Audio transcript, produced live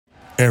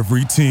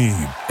Every team,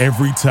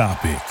 every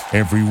topic,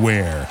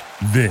 everywhere.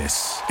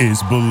 This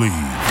is Believe.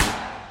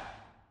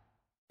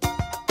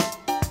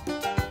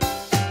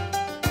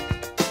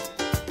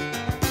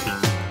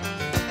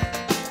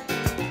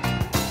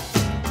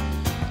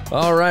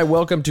 All right,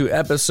 welcome to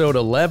episode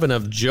 11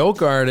 of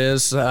Joke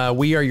Artists.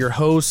 We are your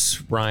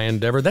hosts, Ryan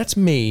Dever. That's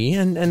me,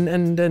 and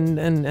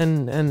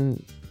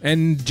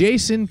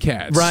Jason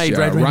Katz. Right.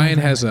 Ryan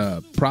has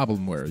a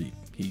problem where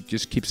he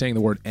just keeps saying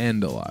the word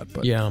 "and" a lot,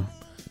 but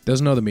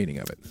doesn't know the meaning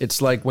of it.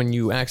 It's like when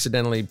you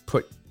accidentally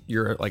put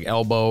your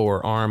elbow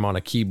or arm on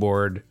a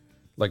keyboard,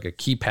 like a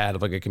keypad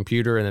of like a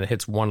computer, and then it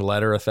hits one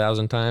letter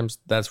 1,000 times.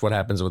 That's what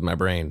happens with my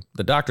brain.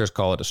 The doctors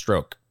call it a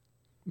stroke.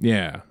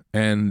 Yeah,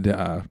 and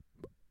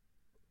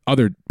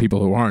other people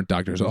who aren't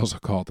doctors also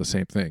call it the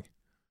same thing.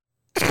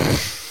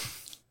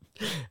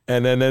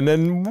 And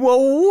then,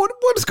 well,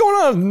 what's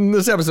going on in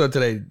this episode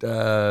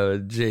today,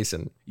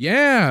 Jason?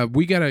 Yeah,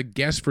 we got a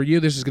guest for you.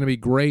 This is going to be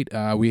great.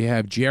 We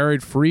have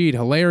Jared Freid,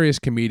 hilarious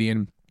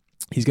comedian.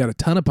 He's got a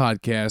ton of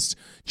podcasts: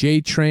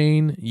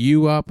 J-Train,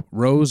 You Up,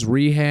 Rose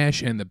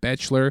Rehash, and The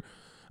Bachelor.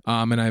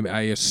 And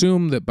I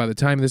assume that by the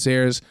time this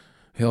airs,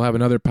 he'll have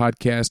another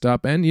podcast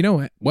up. And,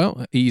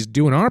 he's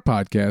doing our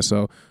podcast,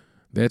 so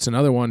that's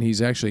another one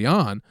he's actually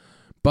on.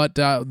 But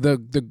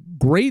the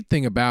great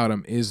thing about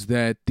him is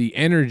that the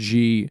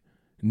energy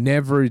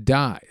never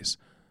dies.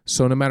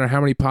 So no matter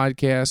how many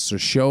podcasts or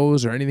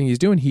shows or anything he's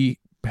doing, he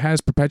has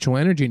perpetual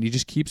energy and he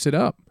just keeps it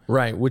up.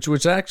 Right, which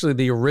was actually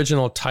the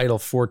original title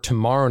for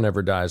Tomorrow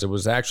Never Dies. It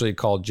was actually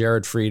called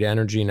Jared Freid,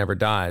 Energy Never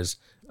Dies.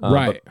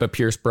 Right. But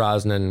Pierce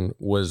Brosnan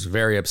was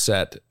very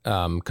upset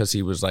because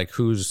he was like,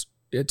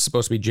 it's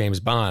supposed to be James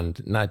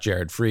Bond, not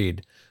Jared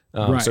Freid.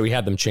 Right. So he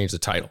had them change the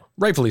title.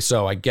 Rightfully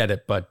so, I get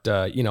it. But,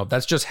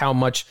 that's just how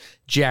much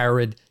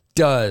Jared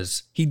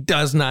does. He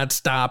does not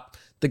stop.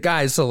 The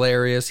guy's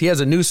hilarious. He has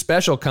a new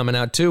special coming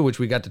out, too, which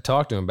we got to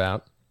talk to him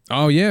about.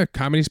 Oh, yeah.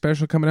 Comedy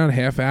special coming out,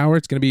 half hour.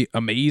 It's going to be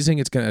amazing.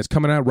 It's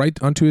coming out right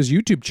onto his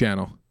YouTube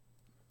channel.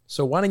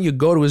 So why don't you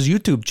go to his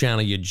YouTube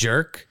channel, you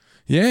jerk?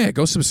 Yeah,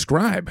 go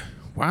subscribe.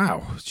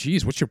 Wow.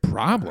 Jeez, what's your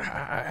problem?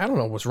 I don't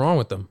know what's wrong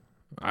with them.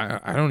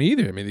 I don't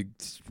either. I mean,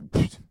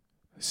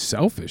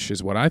 selfish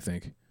is what I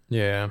think.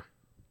 Yeah.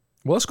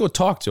 Well, let's go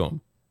talk to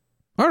him.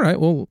 All right.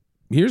 Well,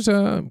 here's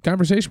a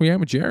conversation we had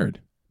with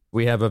Jared.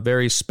 We have a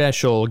very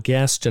special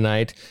guest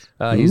tonight.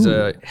 He's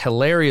a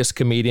hilarious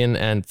comedian,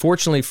 and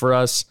fortunately for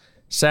us,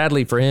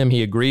 sadly for him,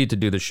 he agreed to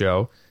do the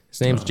show.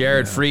 His name's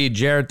Jared Freid.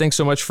 Jared, thanks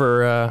so much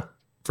for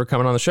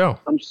coming on the show.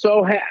 I'm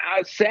so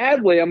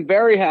sadly, I'm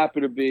very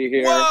happy to be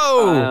here.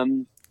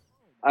 Whoa!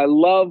 I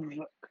love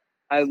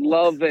a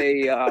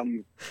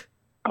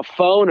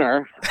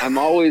phoner. I'm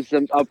always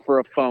up for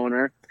a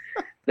phoner.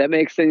 That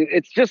makes things,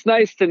 it's just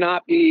nice to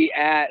not be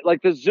at,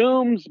 like, the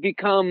Zooms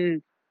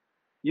become,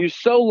 you're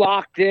so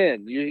locked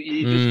in.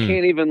 You just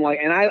can't even, like,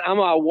 and I'm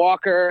a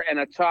walker and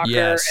a talker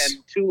and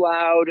too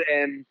loud.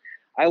 And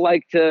I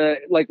like to,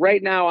 like,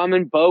 right now I'm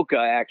in Boca,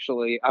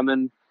 actually. I'm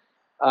in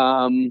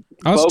Boca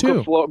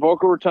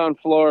Raton,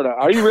 Florida.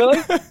 Are you really?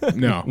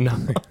 No.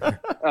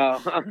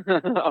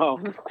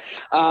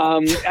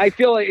 I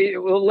feel like,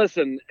 well,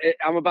 listen,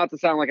 I'm about to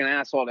sound like an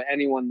asshole to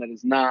anyone that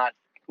is not,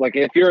 like,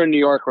 if you're in New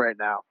York right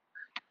now,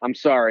 I'm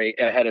sorry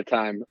ahead of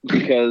time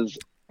because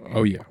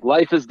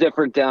life is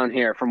different down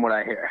here from what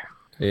I hear.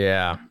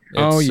 Yeah.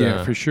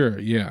 For sure.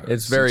 Yeah.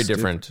 It's very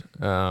different.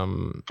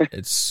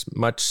 It's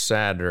much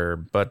sadder,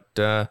 but it's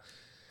a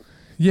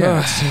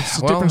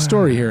different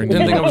story here.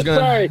 Didn't think I was going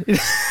to.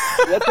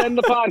 Sorry. Let's end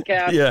the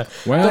podcast. Yeah.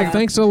 Well,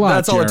 thanks a lot.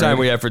 That's all Jared. the time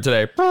we have for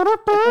today.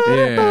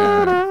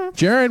 Yeah.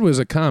 Jared was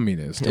a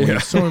communist.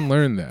 Someone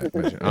learned that.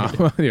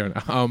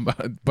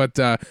 But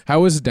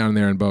how is it down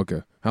there in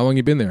Boca? How long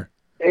you been there?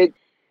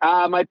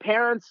 My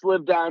parents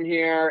live down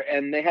here,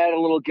 and they had a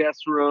little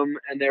guest room,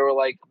 and they were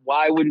like,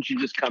 why wouldn't you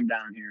just come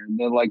down here? And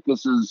they're like,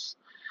 this is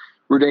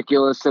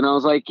ridiculous. And I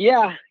was like,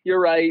 yeah, you're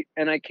right.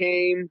 And I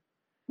came.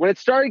 When it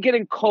started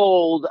getting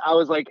cold, I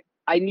was like,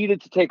 I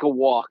needed to take a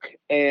walk.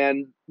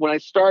 And when I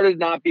started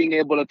not being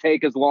able to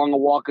take as long a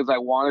walk as I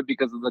wanted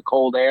because of the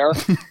cold air,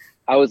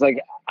 I was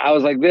like,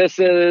 this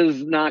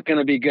is not going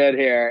to be good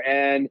here.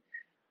 And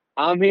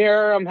I'm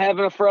here. I'm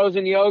having a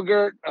frozen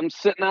yogurt. I'm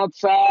sitting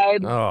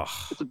outside. Oh,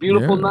 it's a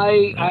beautiful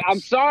night. I'm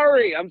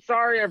sorry. I'm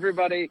sorry,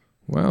 everybody.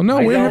 Well, no,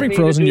 we're having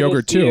frozen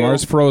yogurt too.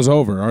 Ours froze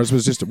over. Ours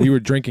was just, we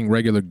were drinking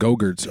regular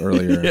Go-Gurts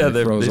earlier. Yeah,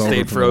 they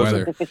stayed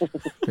frozen.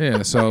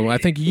 Yeah, so I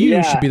think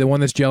you should be the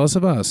one that's jealous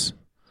of us.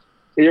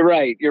 You're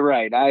right.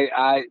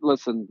 I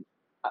listen.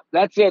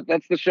 That's it.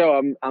 That's the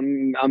show.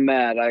 I'm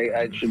mad.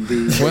 I should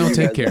be. Well,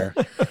 take care.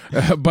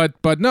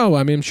 But no,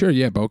 I mean, I'm sure.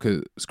 Yeah,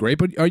 Boca is great.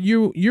 But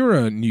you're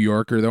a New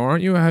Yorker though,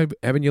 aren't you?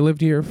 Haven't you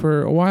lived here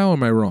for a while? Or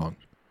am I wrong?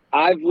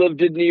 I've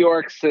lived in New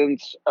York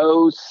since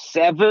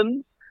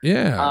 2007.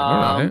 Yeah.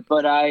 All right.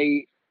 But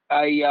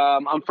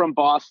I'm from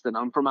Boston.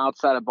 I'm from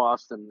outside of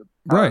Boston.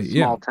 Right.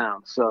 Small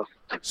town. So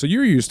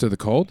you're used to the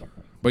cold,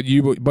 but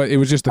it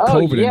was just the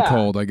COVID and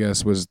cold. I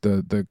guess was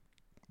the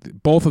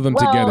both of them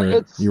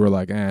together. You were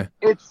like, eh.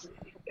 It's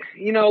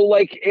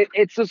like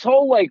it's this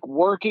whole like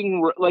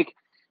working like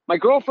my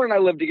girlfriend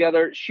and I live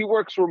together. She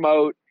works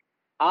remote.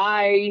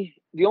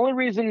 The only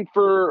reason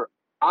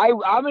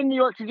I'm in New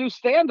York to do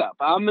stand up.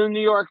 I'm in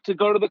New York to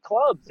go to the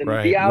clubs and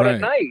be out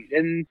at night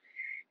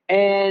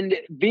and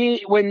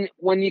be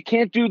when you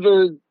can't do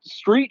the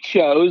street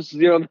shows,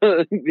 you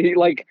know,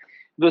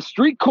 the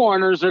street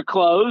corners are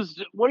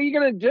closed. What are you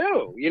going to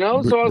do? You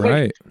know? So I was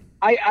like,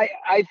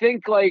 I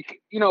think, like,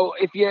 you know,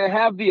 if you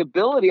have the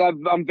ability,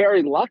 I'm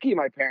very lucky.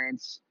 My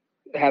parents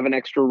have an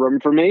extra room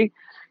for me,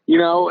 you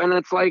know, and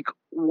it's like,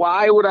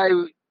 why would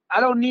I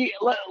don't need,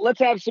 let's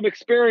have some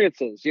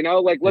experiences, you know,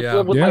 like let's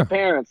live with my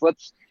parents.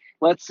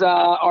 Let's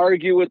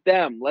argue with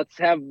them. Let's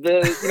have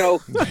you know,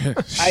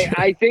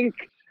 I think,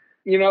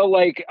 you know,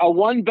 like a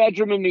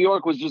 1-bedroom in New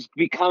York was just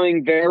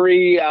becoming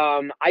very,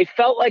 I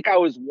felt like I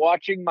was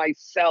watching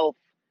myself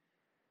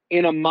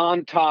in a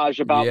montage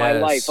about my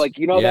life. Like,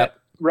 you know, that,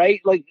 right?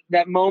 Like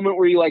that moment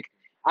where you like,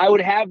 I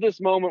would have this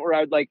moment where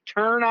I would like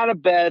turn out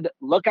of bed,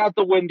 look out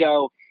the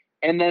window,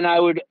 and then I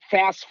would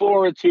fast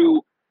forward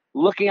to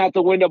looking out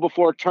the window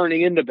before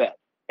turning into bed.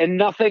 And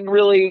nothing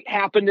really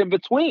happened in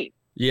between.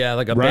 Yeah,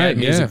 like a bad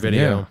music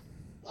video.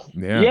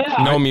 Yeah,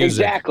 no music.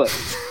 Exactly.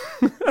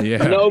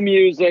 No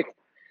music.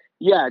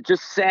 Yeah,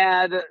 just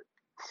sad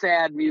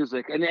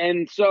music.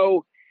 And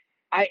so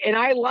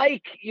I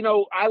like, you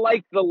know, I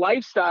like the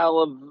lifestyle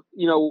of,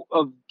 you know,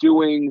 of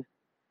doing,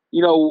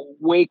 you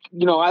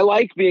know, I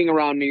like being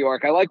around New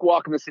York. I like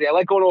walking the city. I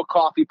like going to a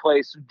coffee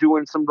place,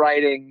 doing some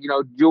writing, you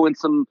know, doing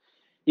some,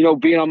 you know,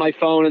 being on my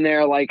phone in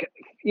there. Like,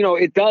 you know,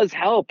 it does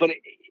help, but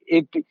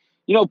it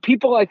you know,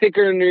 people I think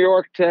are in New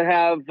York to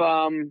have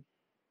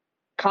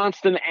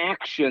constant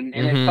action,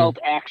 and it felt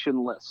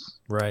actionless.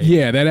 Right.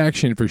 Yeah, that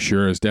action for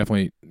sure is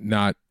definitely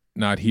not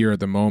here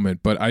at the moment.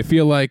 But I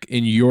feel like,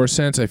 in your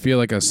sense, I feel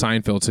like a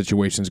Seinfeld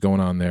situation's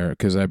going on there,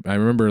 because I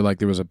remember like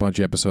there was a bunch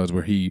of episodes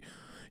where he,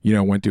 you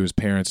know, went to his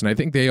parents, and I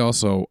think they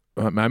also,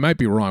 I might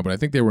be wrong, but I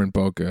think they were in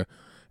Boca,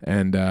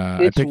 and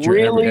I picture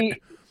really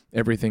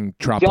everything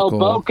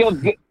tropical.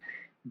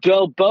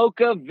 Del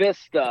Boca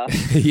Vista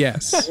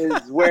yes,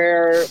 is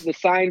where the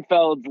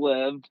Seinfelds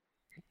lived.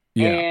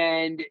 Yeah.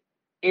 And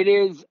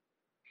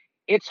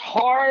it's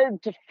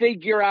hard to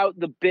figure out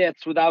the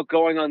bits without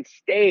going on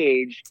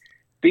stage,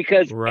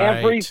 because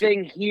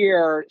everything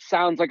here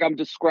sounds like I'm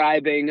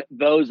describing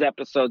those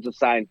episodes of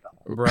Seinfeld.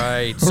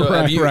 Right. So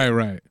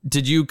right.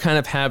 Did you kind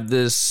of have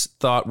this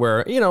thought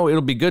where, you know,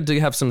 it'll be good to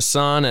have some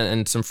sun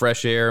and some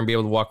fresh air and be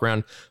able to walk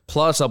around.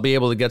 Plus, I'll be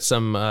able to get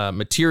some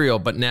material.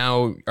 But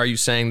now, are you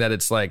saying that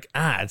it's like,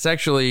 it's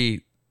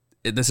actually,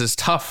 this is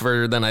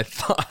tougher than I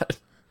thought?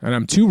 And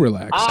I'm too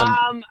relaxed.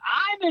 I'm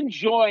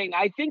enjoying.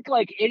 I think,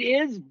 like, it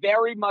is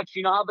very much,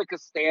 you know how the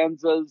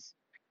Costanzas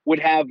would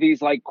have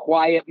these like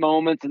quiet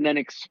moments and then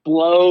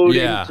explode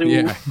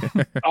into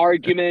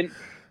argument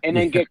and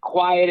then get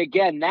quiet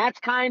again. That's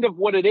kind of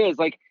what it is.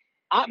 Like,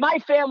 my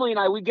family and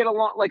I, we get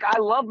along. Like, I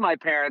love my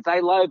parents. I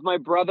love my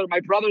brother.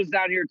 My brother's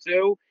down here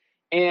too.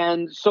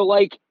 And so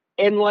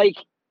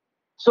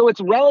so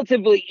it's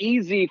relatively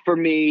easy for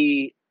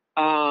me.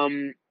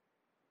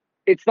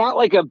 It's not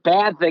like a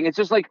bad thing. It's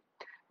just like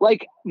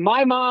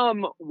my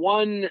mom,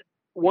 one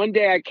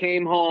day I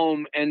came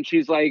home and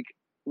she's like,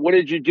 "What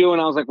did you do?"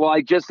 And I was like, "Well,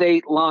 I just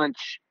ate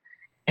lunch."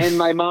 And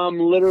my mom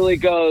literally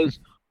goes,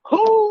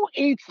 "Who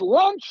eats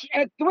lunch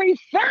at 3:30?"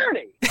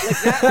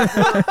 Like,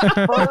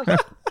 that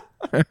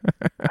was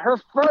her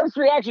first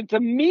reaction to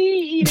me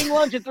eating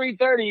lunch at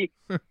 3:30.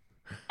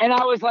 And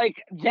I was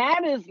like,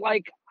 that is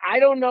like, I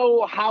don't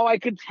know how I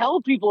could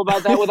tell people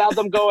about that without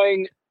them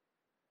going,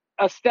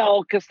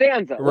 Estelle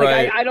Costanza.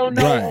 Right. Like, I don't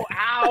know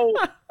how,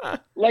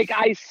 like,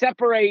 I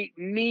separate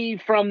me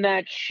from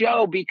that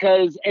show,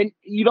 because, and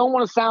you don't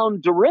want to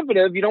sound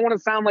derivative. You don't want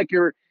to sound like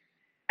you're,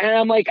 and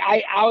I'm like,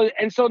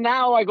 and so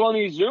now I go on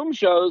these Zoom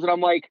shows and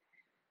I'm like,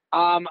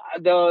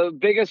 the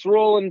biggest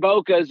rule in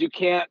Boca is you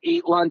can't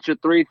eat lunch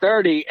at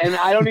 3:30. And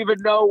I don't even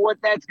know what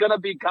that's going to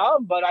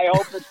become, but I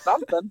hope it's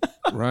something.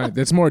 Right.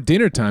 That's more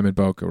dinner time at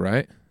Boca,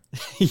 right?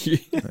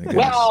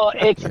 Well,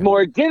 it's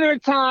more dinner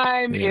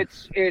time. Yeah.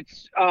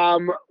 It's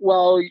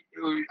well,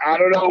 I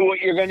don't know what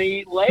you're gonna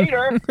eat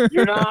later.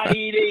 You're not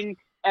eating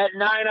at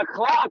 9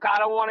 o'clock. I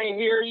don't want to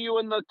hear you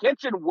in the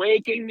kitchen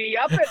waking me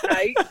up at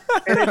night.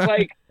 And it's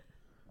like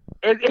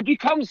it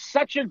becomes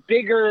such a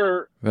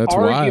bigger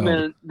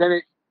argument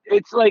than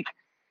it's like.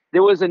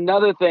 There was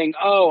another thing.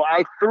 Oh,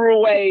 I threw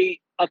away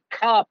a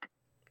cup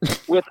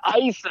with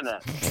ice in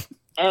it,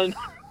 and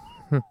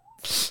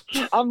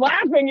I'm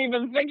laughing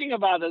even thinking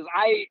about this.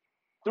 I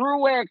threw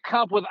away a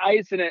cup with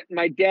ice in it, and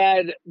my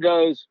dad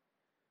goes,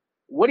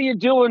 "What are you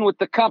doing with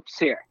the cups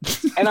here?"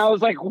 And I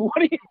was like, "What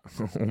are you?"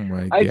 Oh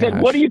my I said,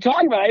 gosh. "What are you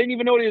talking about?" I didn't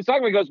even know what he was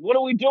talking about. He goes, "What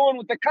are we doing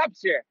with the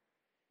cups here?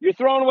 You're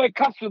throwing away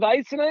cups with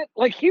ice in it?"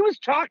 Like, he was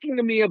talking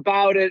to me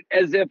about it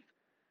as if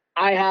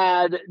I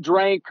had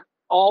drank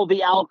all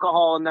the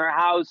alcohol in their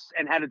house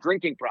and had a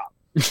drinking problem.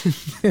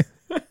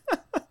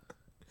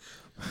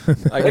 I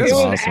Like, guess it was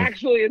awesome.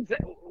 actually,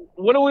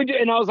 what do we do?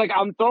 And I was like,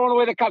 "I'm throwing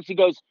away the cups." He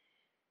goes,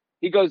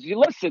 "You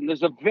listen,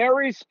 there's a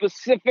very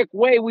specific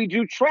way we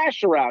do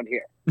trash around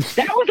here."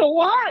 That was a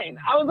line.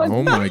 I was like, Oh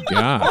what my are you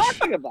gosh.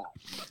 talking about?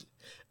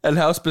 And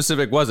how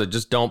specific was it?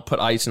 Just don't put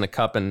ice in a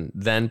cup and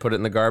then put it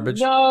in the garbage?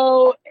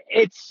 No,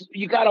 it's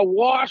you got to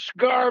wash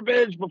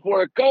garbage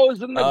before it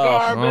goes in the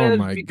garbage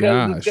my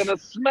because it's gosh. gonna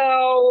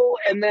smell,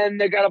 and then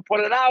they got to put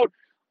it out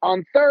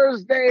on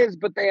Thursdays.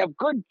 But they have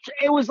good.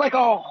 It was like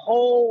a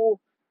whole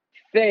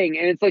thing,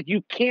 and it's like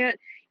you can't.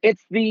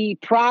 It's the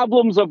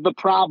problems of the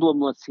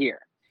problemless here.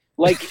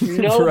 Like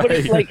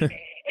nobody, Right. like,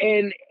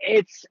 and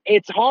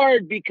it's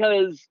hard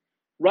because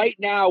right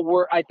now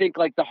I think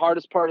like the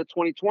hardest part of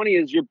 2020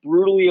 is you're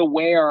brutally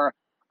aware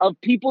of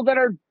people that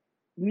are,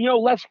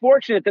 less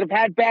fortunate, that have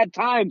had bad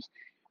times.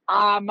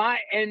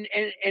 And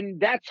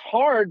that's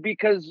hard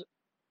because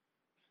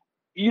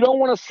you don't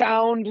want to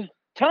sound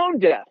tone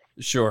deaf.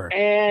 Sure.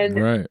 And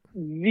Right.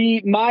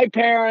 my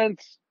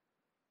parents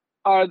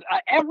are,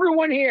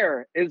 everyone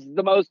here is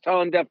the most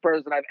tone deaf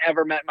person I've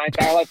ever met in my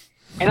entire life.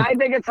 And I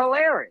think it's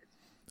hilarious.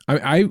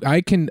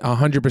 I can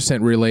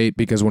 100% relate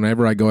because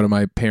whenever I go to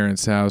my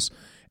parents' house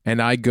and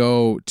I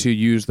go to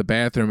use the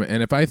bathroom,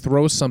 and if I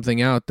throw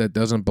something out that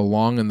doesn't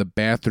belong in the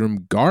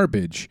bathroom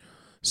garbage,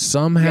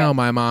 somehow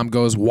my mom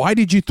goes, "Why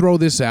did you throw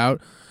this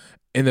out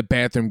in the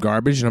bathroom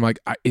garbage?" And I'm like,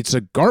 "It's a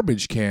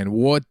garbage can.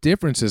 What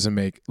difference does it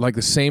make?" Like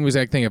the same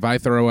exact thing. If I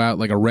throw out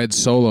like a red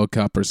Solo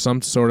cup or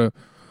some sort of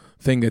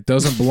thing that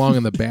doesn't belong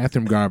in the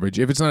bathroom garbage,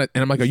 if it's not,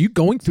 and I'm like, "Are you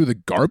going through the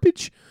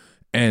garbage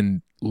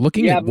and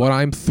looking at what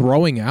I'm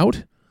throwing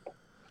out?"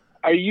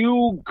 Are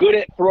you good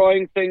at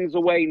throwing things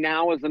away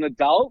now as an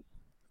adult?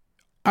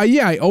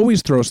 Yeah, I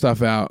always throw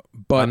stuff out,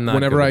 but I'm not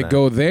whenever good I at that.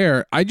 go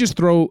there, I just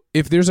throw,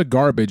 if there's a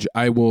garbage,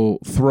 I will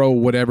throw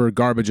whatever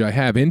garbage I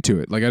have into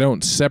it. Like I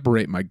don't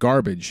separate my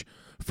garbage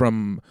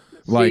from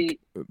like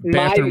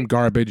bathroom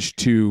garbage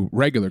to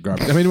regular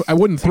garbage. I mean, I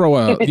wouldn't throw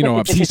a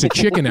piece of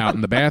chicken out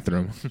in the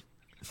bathroom.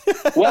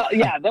 Well,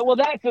 yeah.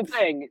 That's the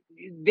thing.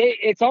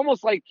 It's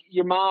almost like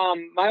your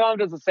mom. My mom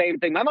does the same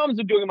thing. My mom's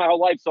been doing it my whole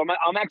life, so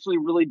I'm actually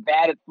really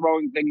bad at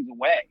throwing things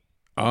away.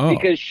 Oh,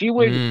 Because she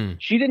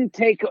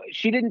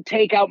didn't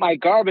take out my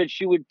garbage.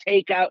 She would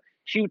take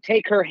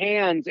her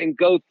hands and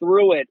go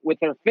through it with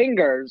her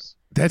fingers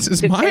that's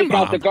to my take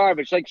mom. out the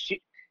garbage. Like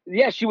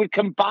she would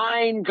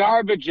combine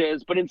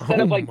garbages, but instead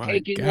of like my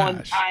taking one,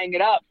 gosh. tying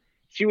it up,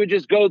 she would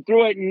just go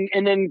through it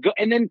and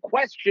then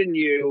question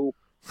you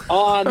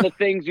on the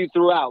things you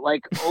threw out.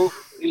 Like, oh,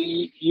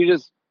 you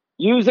just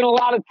using a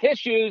lot of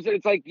tissues, and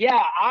it's like,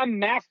 yeah, I'm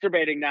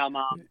masturbating now,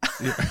 Mom.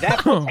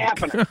 That's what's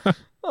happening.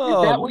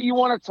 Is that what you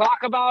want to talk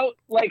about?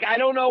 Like, I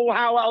don't know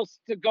how else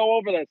to go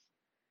over this.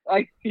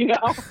 Like,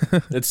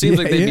 It seems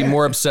like they'd be Yeah.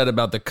 more upset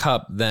about the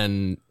cup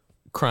than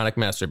chronic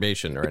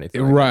masturbation or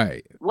anything. like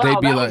Right. wow, They'd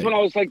be that like, was when I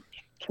was like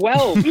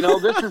 12.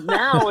 This is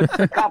now it's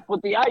the cup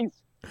with the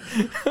ice.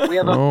 We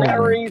have a Oh my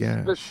very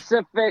gosh.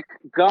 specific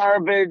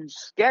garbage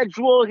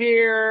schedule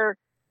here.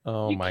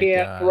 Oh You my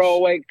can't gosh. throw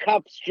away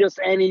cups just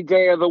any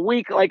day of the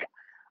week. Like,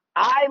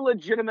 I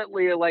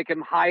legitimately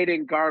am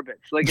hiding garbage.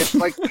 Like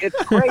it's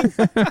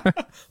crazy.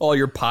 All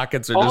your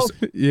pockets are just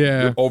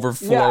yeah.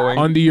 overflowing.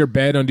 Under your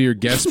bed, under your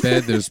guest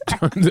bed, there's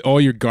all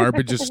your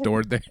garbage is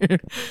stored there.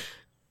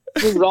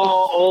 This is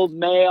all old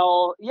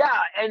mail. Yeah,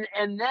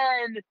 and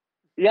then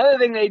the other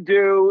thing they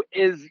do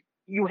is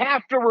you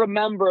have to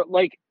remember,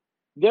 like,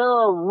 there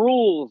are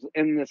rules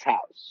in this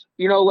house.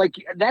 Like,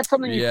 that's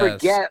something you Yes.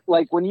 forget.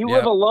 Like, when you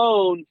live Yep.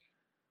 alone,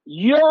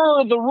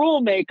 you're the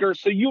rule maker,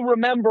 so you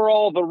remember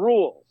all the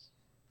rules.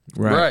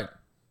 Right.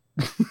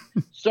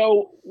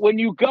 So when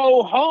you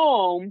go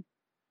home,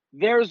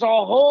 there's a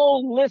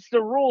whole list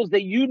of rules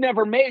that you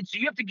never made, so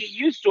you have to get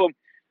used to them.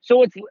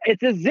 So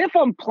it's as if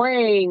I'm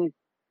playing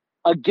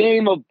a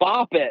game of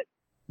Bop It.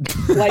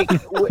 Like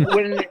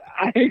when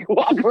I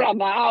walk around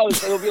the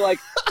house, it'll be like,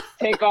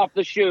 take off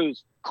the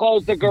shoes,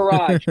 close the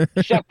garage,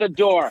 shut the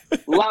door,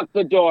 lock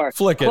the door,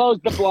 Flick it. close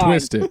the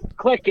blinds, Twist it.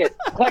 click it,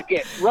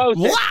 roast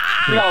it.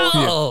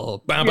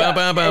 Wow! Bam, Yeah. bam,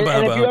 bam, bam, And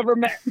bam, if you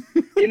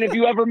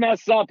bam. ever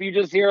mess up, you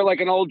just hear like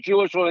an old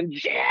Jewish woman,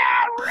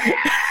 Jared!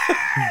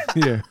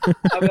 Yeah.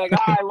 I'll be like,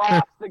 I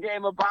lost the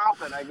game of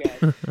bopping, I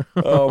guess.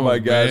 Oh my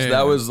gosh, man.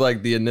 that was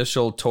like the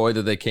initial toy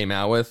that they came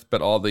out with,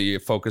 but all the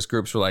focus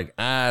groups were like,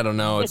 I don't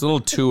know, it's a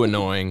little too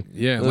annoying.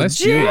 Yeah. Like,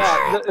 Let's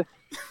Yeah,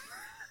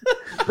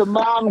 the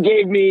mom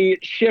gave me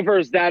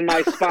shivers down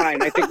my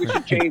spine. I think we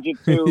should change it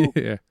to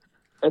Yeah.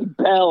 a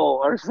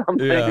bell or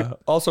something. Yeah.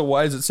 Also,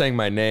 why is it saying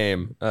my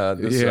name?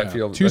 This I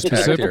feel Too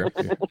attacked specific. here.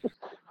 Yeah.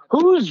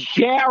 Who's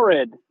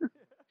Jared?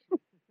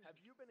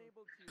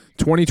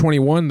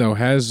 2021 though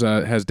has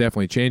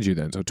definitely changed you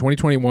then. So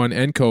 2021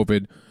 and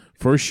COVID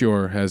for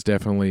sure has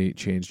definitely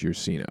changed your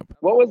scene up.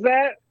 What was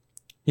that?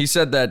 He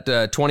said that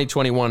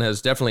 2021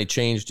 has definitely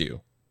changed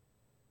you.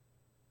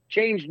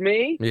 Changed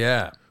me?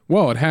 Yeah.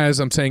 Well, it has.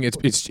 I'm saying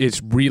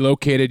it's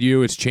relocated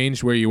you. It's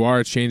changed where you are.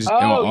 It's changed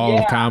all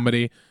yeah. of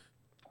comedy.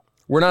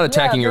 We're not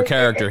attacking your but-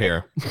 character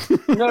here.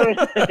 No,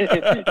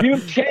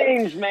 you've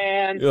changed,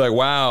 man. You're like,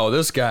 wow,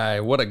 this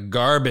guy, what a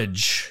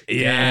garbage.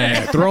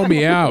 Yeah, throw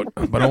me out,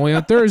 but only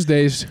on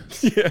Thursdays.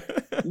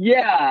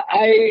 Yeah,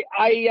 I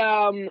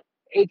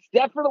it's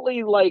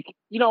definitely like,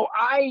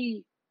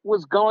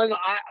 was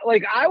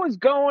I was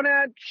going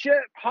at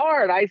shit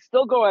hard. I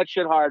still go at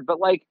shit hard, but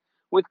like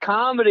with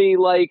comedy,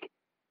 like,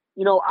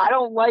 you know, I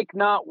don't like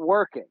not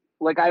working.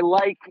 Like I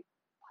like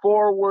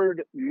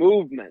forward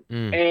movement,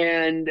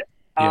 and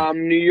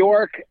New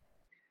York,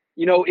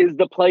 you know, is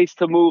the place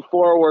to move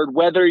forward,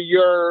 whether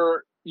you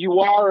are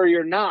or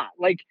you're not.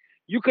 Like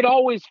you could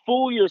always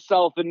fool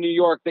yourself in New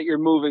York that you're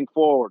moving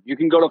forward. You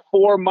can go to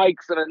 4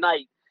 mics in a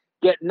night,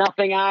 get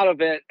nothing out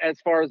of it as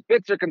far as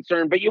bits are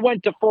concerned, but you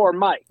went to 4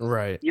 mics,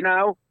 right? You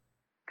know,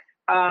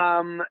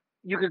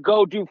 you could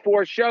go do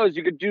 4 shows,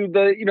 you could do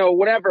the, you know,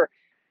 whatever.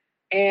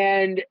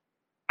 And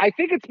I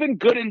think it's been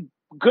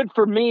good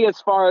for me as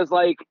far as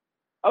like,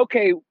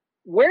 okay,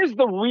 where's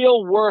the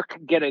real work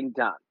getting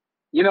done?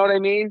 You know what I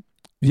mean?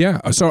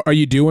 Yeah. So are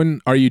you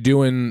doing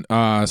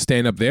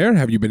stand up there?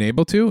 Have you been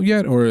able to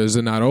yet, or is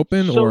it not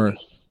open? Or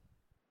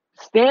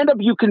stand up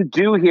you can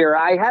do here.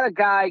 I had a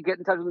guy get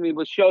in touch with me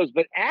with shows,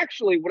 but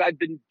actually what I've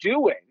been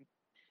doing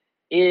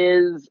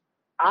is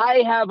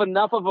I have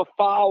enough of a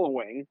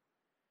following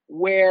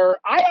where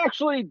I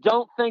actually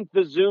don't think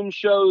the Zoom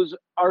shows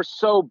are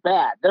so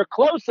bad. They're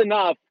close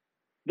enough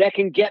that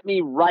can get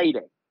me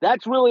writing.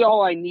 That's really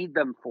all I need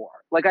them for.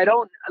 Like I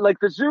don't like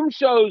the Zoom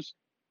shows,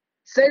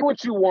 say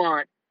what you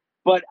want,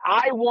 but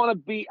I love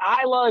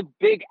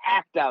big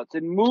act outs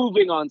and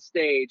moving on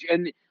stage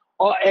and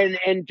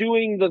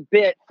doing the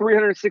bit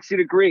 360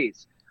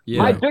 degrees.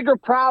 Yeah. My bigger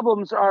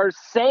problems are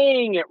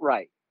saying it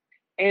right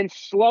and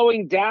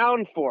slowing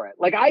down for it.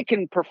 Like I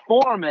can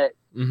perform it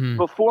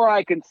before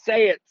I can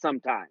say it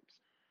sometimes.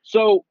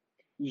 So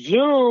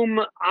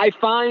Zoom, I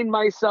find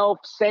myself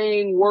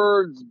saying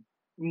words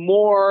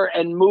more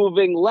and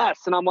moving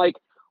less. And I'm like,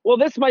 well,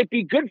 this might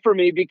be good for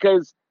me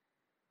because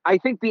I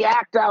think the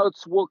act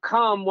outs will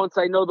come once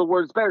I know the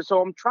words better.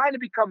 So I'm trying to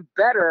become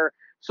better.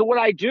 So what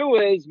I do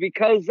is,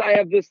 because I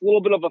have this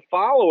little bit of a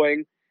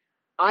following,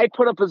 I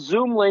put up a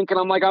Zoom link and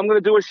I'm like, I'm going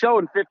to do a show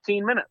in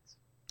 15 minutes.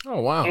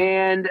 Oh, wow.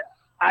 And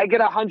I get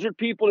 100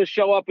 people to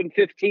show up in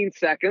 15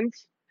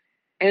 seconds.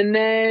 And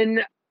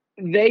then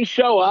they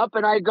show up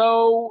and I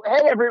go,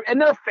 hey,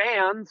 and they're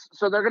fans.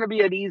 So they're going to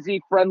be an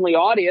easy, friendly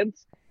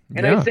audience.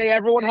 And I say,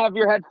 everyone have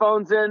your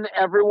headphones in,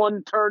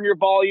 everyone turn your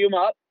volume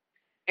up.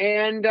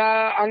 And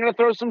I'm going to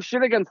throw some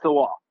shit against the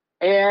wall.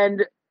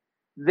 And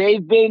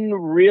they've been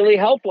really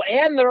helpful.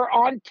 And they're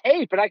on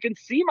tape and I can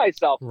see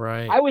myself.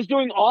 Right. I was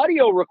doing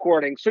audio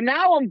recording. So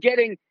now I'm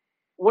getting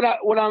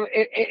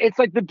it's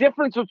like the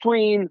difference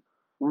between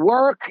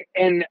work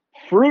and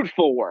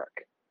fruitful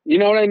work. You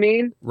know what I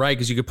mean? Right,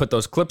 because you could put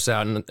those clips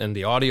out and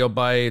the audio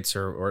bites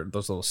or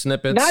those little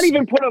snippets. Not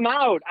even put them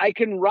out. I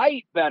can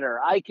write better.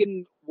 I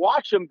can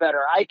watch them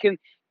better.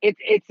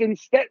 It's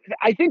instead,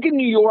 I think in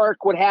New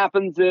York, what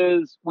happens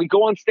is we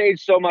go on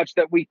stage so much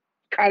that we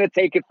kind of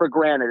take it for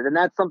granted. And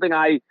that's something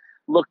I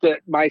looked at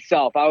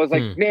myself. I was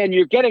like, man,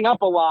 you're getting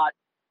up a lot,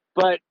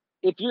 but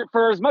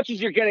for as much as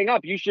you're getting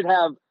up, you should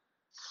have,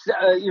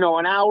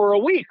 an hour a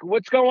week.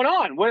 What's going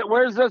on?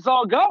 Where's this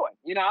all going?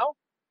 You know,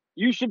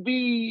 you should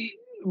be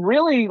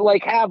really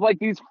like have like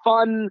these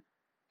fun,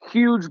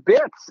 huge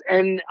bits.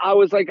 And I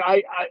was like,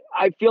 I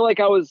feel like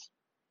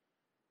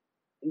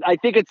I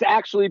think it's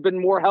actually been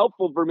more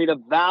helpful for me to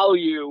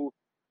value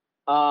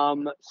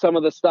some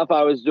of the stuff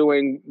I was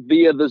doing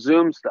via the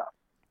Zoom stuff.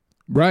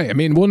 Right. I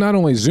mean, well, not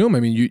only Zoom. I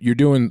mean, you're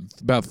doing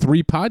about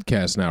 3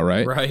 podcasts now,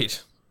 right?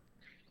 Right.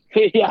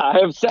 Yeah, I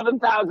have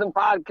 7,000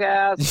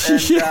 podcasts.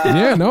 And,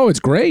 yeah, no, it's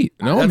great.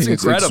 No, that's I mean,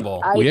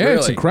 incredible.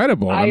 It's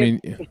incredible. I mean,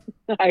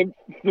 I have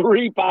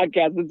 3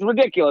 podcasts. It's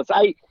ridiculous.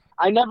 I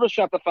never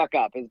shut the fuck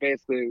up. Is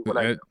basically what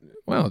I do.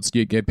 Well,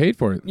 you get paid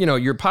for it. You know,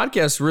 your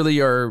podcasts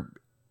really are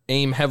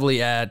aim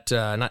heavily at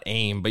not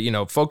aim, but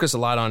focus a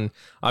lot on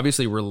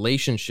obviously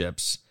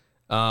relationships.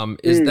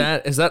 Has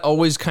that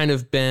always kind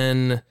of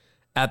been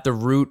at the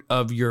root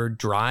of your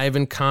drive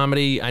in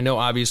comedy? I know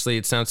obviously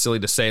it sounds silly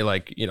to say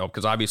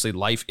because obviously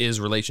life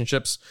is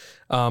relationships.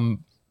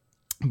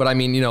 But I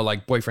mean,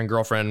 like boyfriend,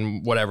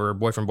 girlfriend, whatever,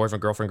 boyfriend,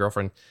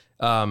 girlfriend.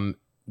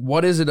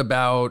 What is it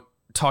about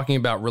talking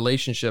about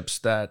relationships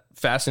that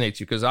fascinates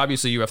you? Because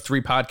obviously you have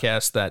 3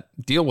 podcasts that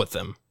deal with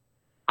them.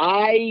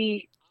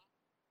 I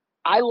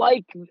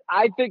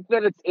think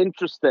that it's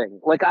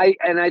interesting.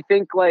 I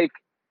think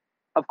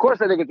of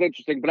course I think it's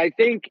interesting, but I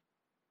think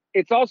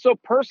it's also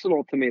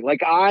personal to me.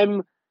 Like I have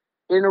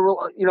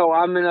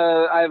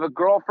a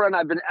girlfriend.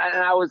 I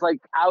was like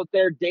out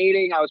there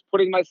dating. I was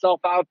putting myself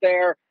out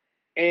there,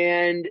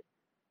 and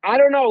I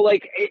don't know.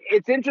 Like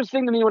it's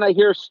interesting to me when I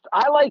hear.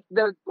 I like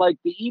the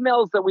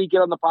emails that we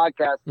get on the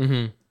podcast.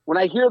 Mm-hmm. When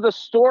I hear the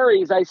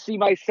stories, I see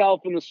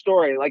myself in the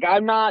story. Like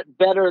I'm not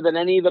better than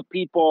any of the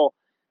people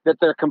that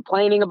they're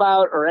complaining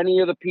about or any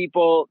of the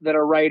people that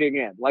are writing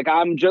in. Like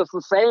I'm just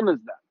the same as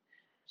them.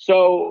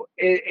 So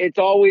it's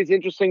always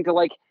interesting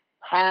to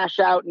hash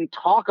out and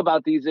talk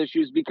about these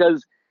issues,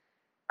 because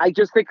I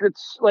just think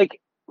it's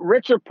like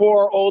rich or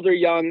poor, old or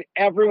young,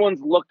 everyone's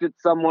looked at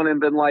someone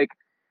and been like,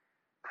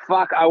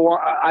 fuck, I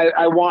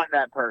want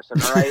that person,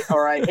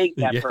 or I hate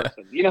that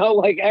person.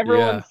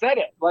 Everyone said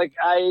it.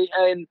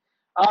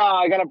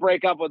 I gotta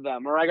break up with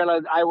them, or I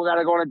gotta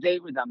go on a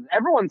date with them.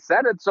 Everyone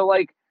said it, so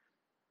like,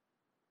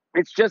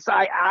 it's just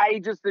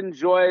I just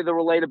enjoy the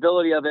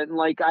relatability of it, and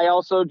like I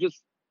also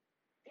just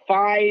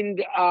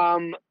find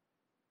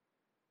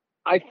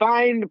I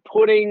find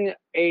putting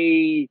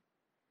a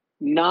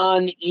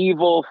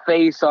non-evil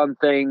face on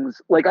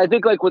things. Like, I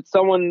think like with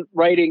someone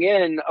writing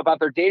in about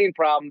their dating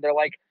problem, they're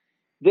like,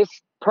 this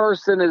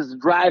person is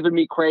driving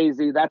me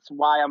crazy. That's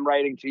why I'm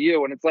writing to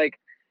you. And it's like,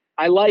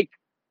 I like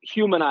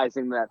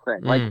humanizing that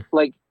thing.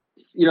 Like,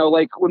 you know,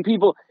 like when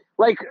people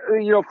like,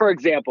 you know, for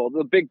example,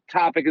 the big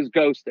topic is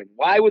ghosting.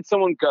 Why would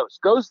someone ghost?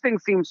 Ghosting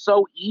seems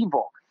so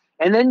evil.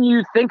 And then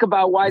you think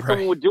about why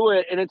someone would do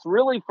it. And it's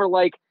really for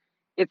like,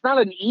 it's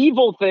not an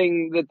evil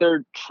thing that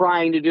they're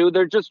trying to do.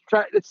 They're just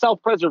it's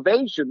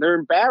self-preservation. They're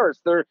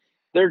embarrassed.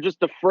 They're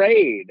just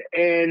afraid.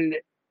 And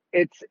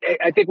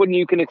I think when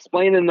you can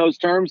explain in those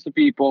terms to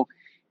people,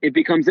 it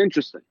becomes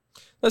interesting.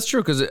 That's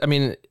true. Cause I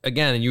mean,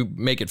 again, you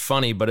make it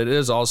funny, but it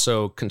is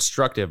also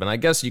constructive. And I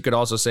guess you could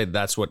also say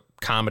that's what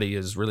comedy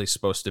is really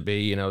supposed to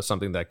be, you know,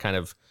 something that kind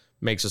of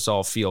makes us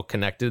all feel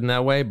connected in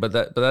that way. But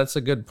that's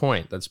a good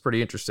point. That's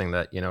pretty interesting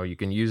that, you know, you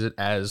can use it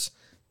as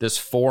this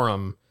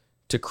forum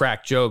to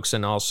crack jokes,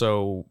 and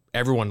also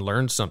everyone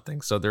learns something.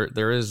 So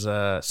there is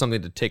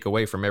something to take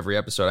away from every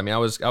episode. I mean, I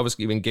was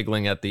even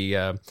giggling at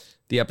the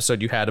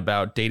episode you had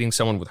about dating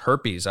someone with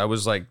herpes. I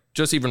was like,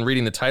 just even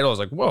reading the title, I was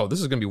like, whoa,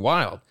 this is gonna be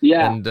wild.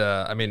 Yeah. And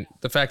I mean,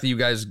 the fact that you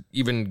guys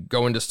even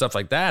go into stuff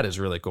like that is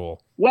really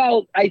cool.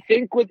 Well, I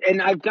think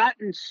and I've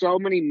gotten so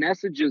many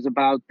messages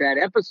about that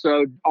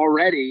episode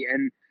already.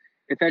 And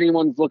if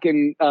anyone's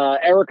looking,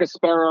 Erica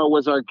Sparrow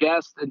was our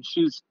guest, and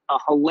she's a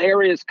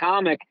hilarious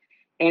comic.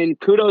 And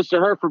kudos to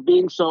her for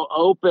being so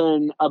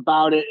open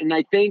about it. And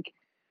I think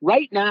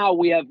right now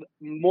we have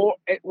more.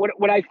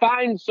 What I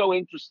find so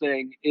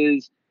interesting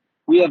is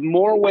we have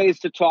more ways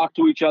to talk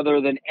to each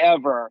other than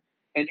ever,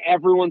 and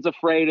everyone's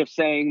afraid of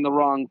saying the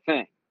wrong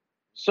thing.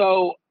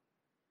 So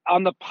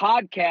on the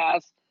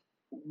podcast,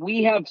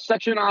 we have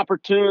such an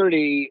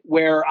opportunity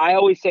where I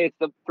always say it's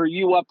the For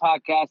You Up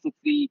podcast.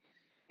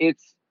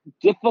 It's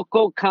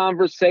difficult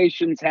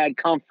conversations had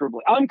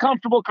comfortably,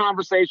 uncomfortable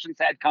conversations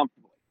had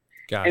comfortably.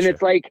 Gotcha. And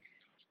it's like,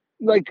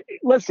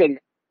 listen,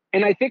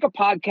 and I think a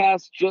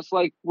podcast just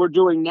like we're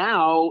doing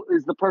now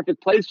is the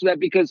perfect place for that,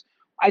 because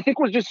I think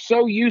we're just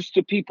so used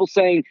to people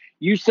saying,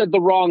 you said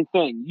the wrong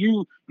thing.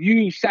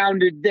 You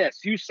sounded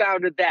this, you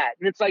sounded that.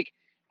 And it's like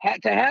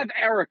to have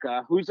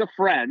Erica, who's a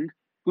friend,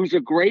 who's a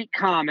great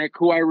comic,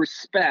 who I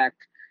respect,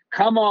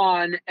 come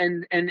on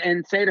and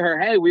say to her,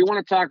 hey, we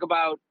want to talk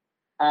about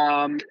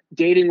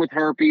dating with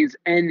herpes.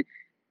 And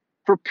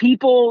for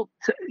people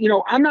to, you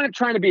know, I'm not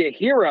trying to be a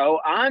hero.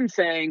 I'm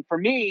saying for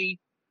me,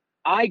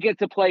 I get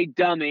to play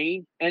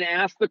dummy and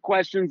ask the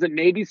questions that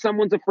maybe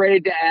someone's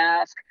afraid to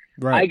ask.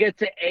 Right. I get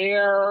to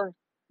air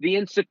the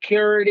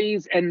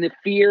insecurities and the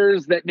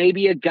fears that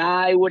maybe a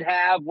guy would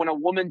have when a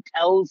woman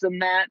tells him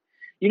that,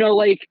 you know,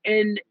 like,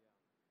 and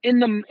in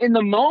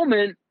the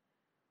moment,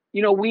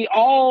 you know, we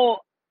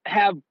all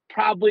have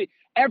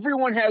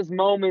everyone has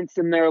moments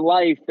in their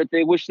life that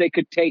they wish they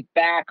could take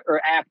back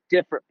or act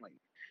differently.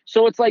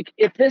 So it's like,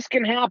 if this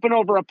can happen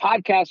over a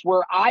podcast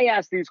where I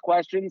ask these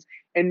questions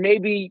and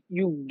maybe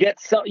you give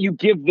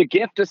the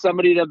gift to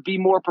somebody to be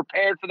more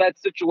prepared for that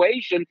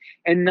situation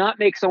and not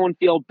make someone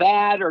feel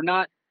bad, or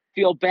not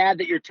feel bad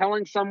that you're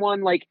telling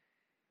someone, like,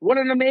 what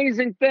an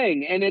amazing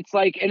thing. And it's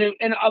like,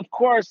 and of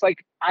course,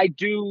 like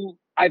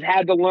I've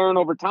had to learn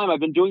over time. I've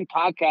been doing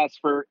podcasts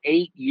for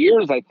 8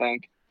 years, I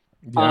think.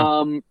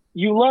 Yeah.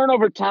 You learn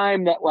over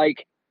time that,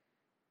 like,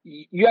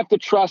 you have to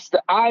trust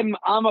that I'm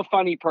a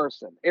funny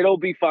person. It'll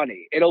be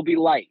funny. It'll be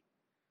light.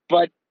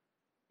 But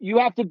you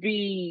have to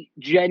be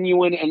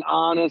genuine and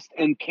honest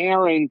and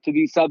caring to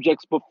these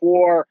subjects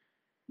before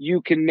you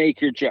can make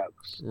your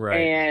jokes. Right.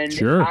 And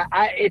sure.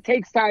 It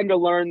takes time to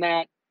learn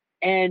that.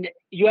 And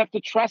you have to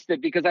trust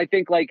it, because I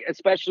think, like,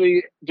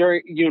 especially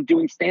during, you know,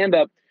 doing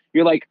stand-up,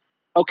 you're like,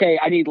 okay,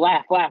 I need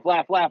laugh.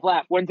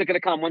 When's it going to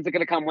come? When's it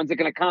going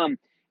to come?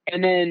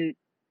 And then,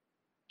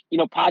 you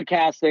know,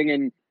 podcasting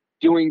and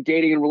doing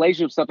dating and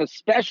relationship stuff,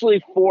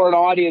 especially for an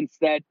audience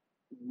that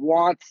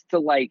wants to,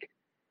 like,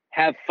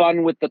 have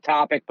fun with the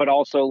topic, but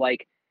also,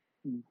 like,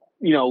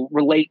 you know,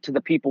 relate to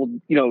the people,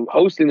 you know,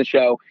 hosting the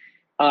show.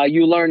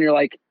 You learn, you're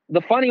like,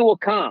 the funny will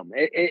come.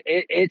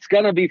 It's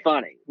going to be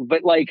funny,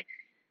 but, like,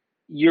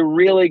 you're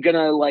really going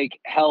to, like,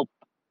 help,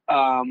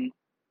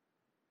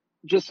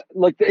 just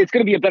like, it's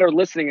going to be a better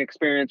listening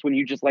experience when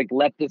you just, like,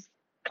 let this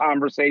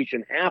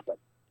conversation happen.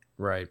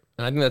 Right.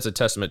 And I think that's a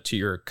testament to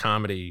your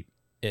comedy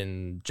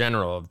in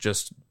general, of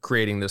just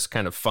creating this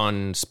kind of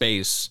fun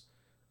space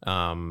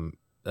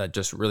that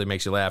just really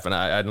makes you laugh. And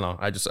I don't know,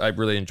 I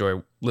really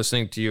enjoy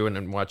listening to you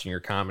and watching your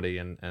comedy,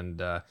 and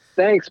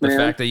thanks, man. The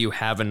fact that you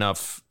have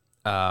enough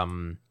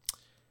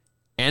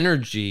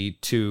energy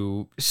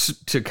to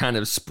kind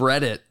of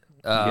spread it.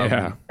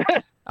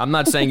 I'm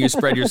not saying you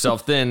spread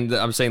yourself thin.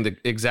 I'm saying the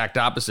exact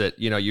opposite.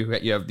 You know, you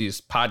have these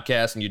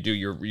podcasts and you do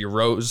your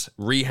Rose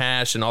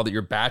rehash and all that,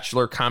 your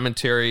Bachelor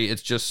commentary.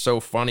 It's just so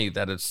funny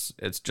that it's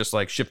just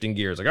like shifting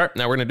gears. Like, all right,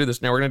 now we're gonna do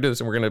this. Now we're gonna do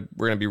this, and we're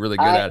gonna be really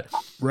good at it.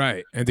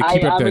 Right, and to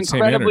keep up I'm that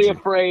same energy. I'm incredibly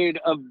afraid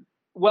of.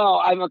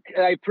 Well, I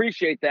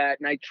appreciate that,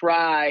 and I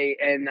try,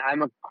 and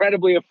I'm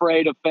incredibly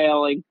afraid of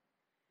failing,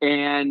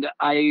 and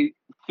I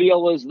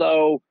feel as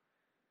though,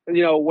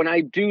 you know, when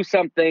I do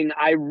something,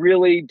 I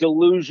really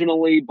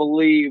delusionally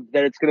believe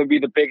that it's going to be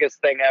the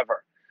biggest thing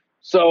ever.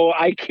 So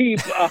I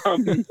keep.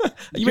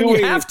 You mean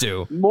you have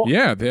to?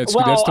 Yeah, that's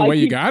the way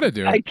you got to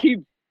do it. I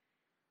keep.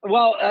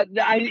 Well,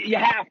 you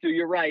have to.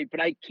 You're right, but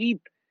I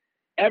keep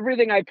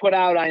everything I put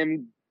out. I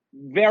am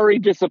very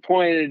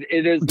disappointed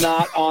it is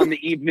not on the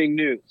evening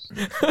news.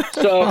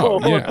 So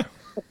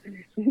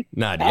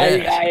not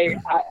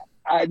yet.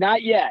 I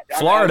not yet.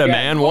 Florida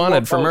man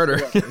wanted for murder.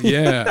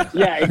 Yeah.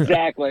 Yeah,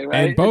 exactly.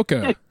 Right. And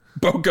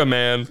Boca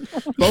man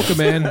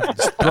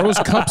throws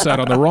cups out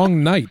on the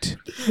wrong night.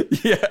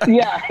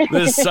 Yeah.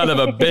 This son of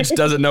a bitch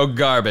doesn't know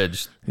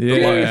garbage.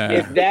 Yeah.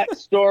 If that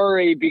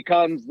story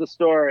becomes the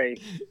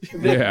story,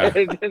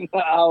 then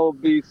I'll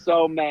be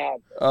so mad.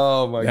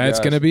 Oh my god. That's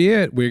going to be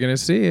it. We're going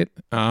to see it.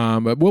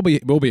 But we'll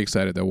be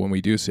excited though when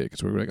we do see it,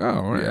 because we're like, oh,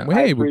 all right. Yeah. Well,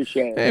 I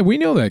appreciate it. Hey, we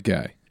know that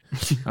guy.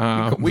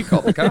 We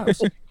call the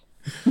cops.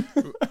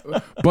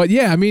 But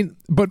yeah, I mean,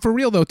 but for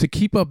real though, to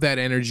keep up that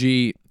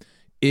energy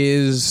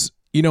is,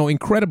 you know,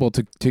 incredible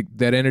to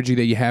that energy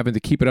that you have, and to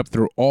keep it up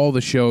through all the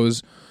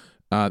shows,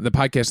 the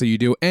podcasts that you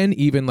do, and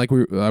even like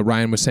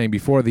Ryan was saying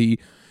before, the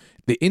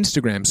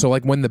Instagram. So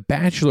like when The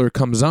Bachelor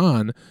comes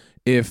on,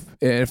 if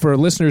for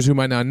listeners who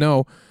might not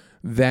know,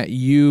 that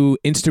you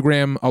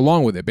Instagram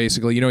along with it,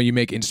 basically, you know, you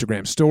make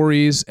Instagram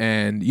stories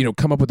and, you know,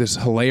 come up with this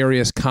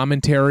hilarious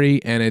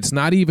commentary, and it's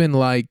not even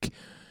like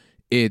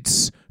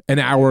it's an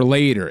hour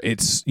later.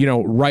 It's, you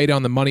know, right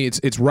on the money.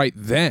 It's right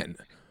then.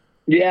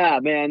 Yeah,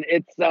 man.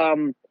 It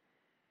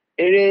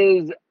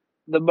is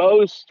the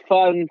most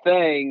fun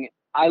thing.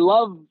 I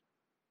love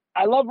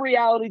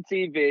reality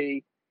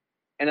TV,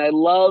 and I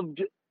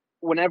loved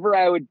whenever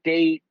I would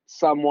date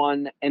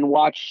someone and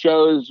watch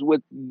shows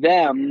with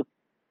them,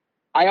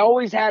 I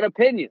always had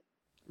opinions.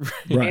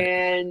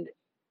 Right.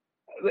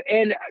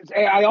 And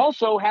I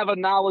also have a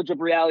knowledge of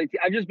reality.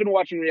 I've just been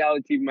watching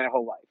reality TV my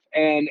whole life,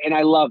 and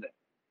I love it.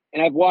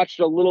 And I've watched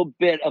a little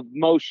bit of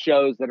most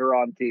shows that are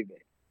on TV.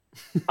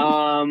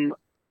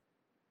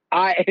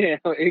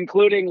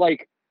 Including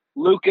like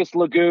Lucas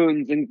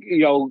Lagoons and, you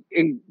know,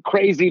 in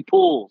Crazy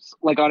Pools,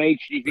 like on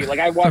HGTV. Like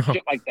I watch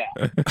shit like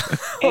that.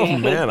 Oh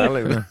man, I don't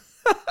even.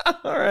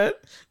 All right.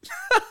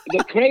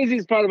 The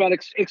craziest part about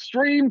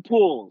Extreme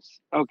Pools,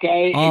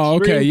 okay? Oh,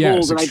 Extreme okay, yes,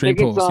 Pools, and Extreme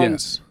Pools,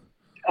 yes.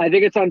 I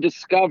think it's on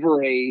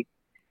Discovery.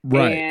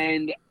 Right.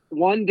 And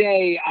one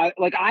day,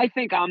 I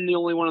think I'm the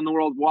only one in the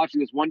world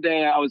watching this. One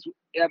day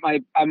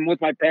I'm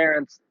with my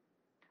parents,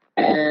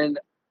 and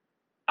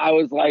I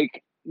was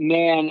like,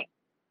 man,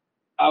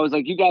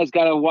 you guys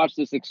got to watch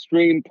this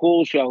Extreme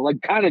Pool show,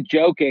 like kind of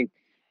joking.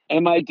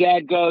 And my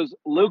dad goes,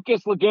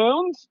 Lucas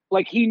Lagoons?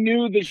 Like he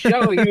knew the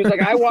show. He was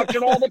like, I watch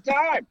it all the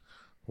time.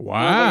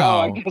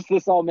 Wow. I guess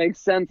this all makes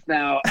sense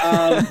now.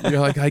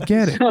 You're like, I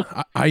get it.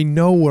 I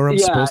know where I'm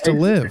supposed to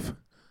live.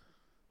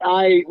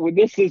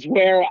 This is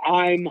where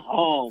I'm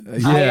home.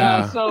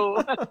 Yeah.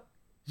 So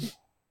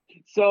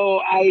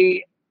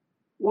I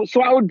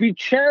would be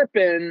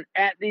chirping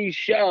at these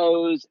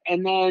shows,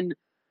 and then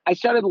I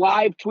started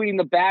live tweeting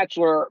The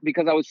Bachelor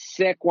because I was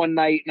sick one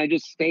night and I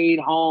just stayed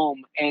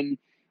home, and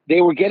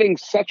they were getting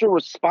such a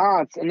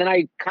response. And then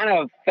I kind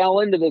of fell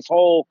into this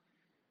whole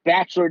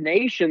Bachelor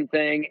Nation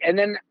thing. And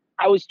then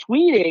I was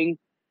tweeting,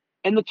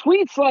 and the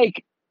tweets,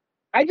 like,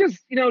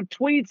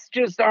 tweets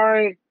just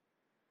aren't,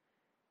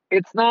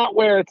 it's not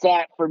where it's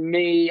at for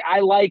me. I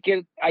like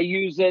it. I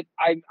use it.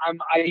 I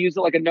use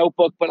it like a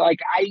notebook, but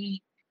like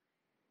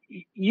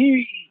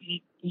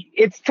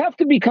it's tough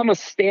to become a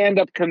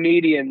stand-up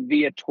comedian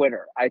via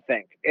Twitter. I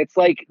think it's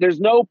like, there's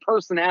no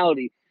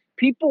personality.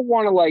 People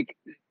want to like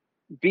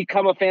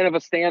become a fan of a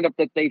stand-up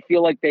that they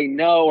feel like they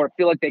know or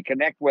feel like they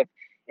connect with.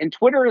 And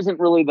Twitter isn't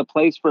really the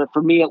place for it,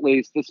 for me at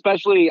least,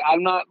 especially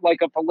I'm not like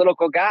a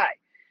political guy.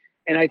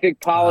 And I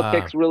think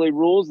politics really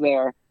rules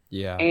there.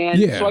 Yeah. And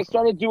so I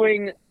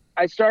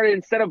started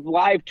instead of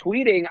live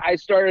tweeting, I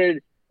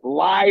started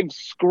live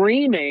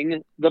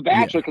screaming The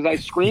Bachelor because I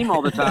scream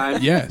all the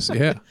time. Yes.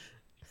 Yeah.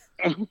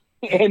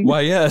 And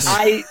why, yes.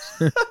 I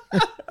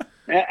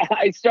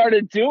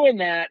started doing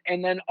that.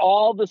 And then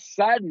all of a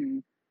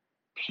sudden,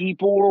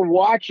 people were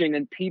watching,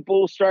 and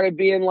people started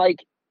being like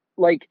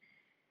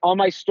on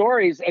my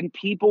stories, and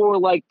people were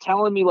like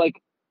telling me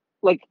like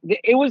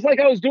it was like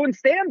I was doing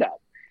stand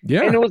up.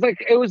 Yeah. And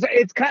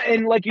it's kind of,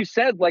 and like you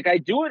said, like I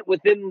do it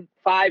within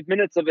 5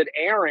 minutes of it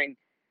airing.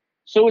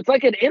 So it's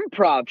like an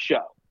improv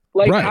show.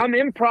 Like I'm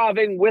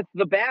improvising with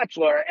The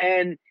Bachelor,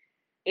 and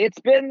it's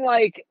been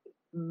like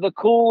the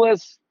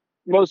coolest,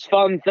 most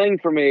fun thing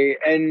for me.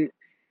 And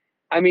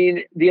I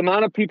mean, the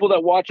amount of people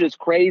that watch is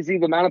crazy.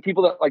 The amount of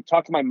people that like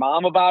talk to my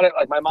mom about it.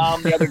 Like my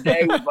mom the other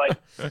day was like,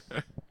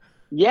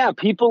 yeah,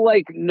 people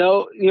like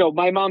know,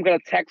 my mom got a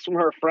text from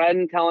her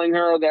friend telling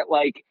her that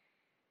like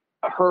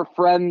her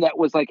friend that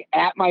was like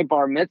at my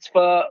bar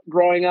mitzvah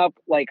growing up,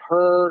 like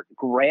her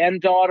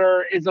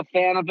granddaughter is a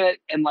fan of it.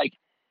 And like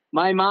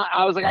my mom,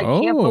 I was like, I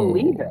can't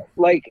believe it.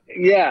 Like,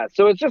 yeah.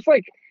 So it's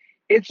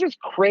just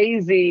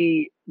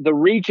crazy the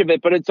reach of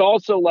it, but it's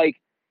also like,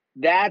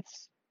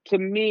 that's, to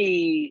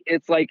me,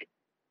 it's like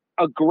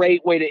a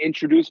great way to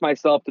introduce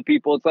myself to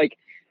people. It's like,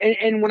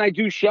 and when I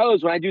do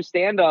shows, when I do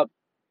stand up,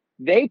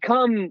 they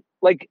come,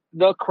 like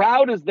the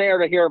crowd is there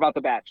to hear about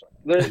The Bachelor.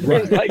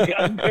 There's like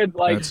a good,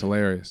 like, that's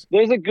hilarious.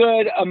 There's a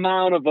good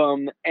amount of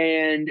them.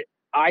 And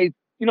I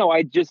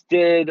just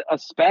did a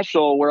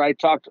special where I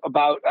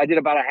did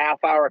about a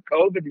half hour of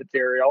COVID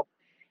material.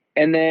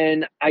 And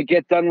then I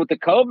get done with the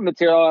COVID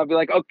material. I'll be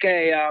like,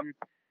 okay,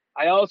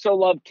 I also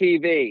love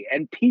TV,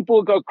 and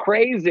people go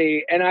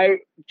crazy. And I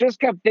just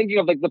kept thinking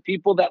of like the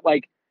people that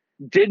like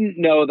didn't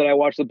know that I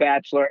watched The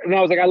Bachelor. And I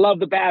was like, I love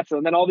The Bachelor.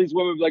 And then all these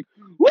women would be like,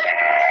 woo!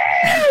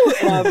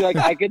 And I was like,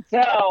 I could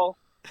tell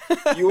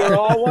you were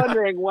all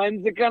wondering,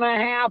 when's it going to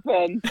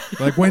happen?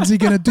 Like, when's he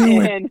going to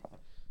do it?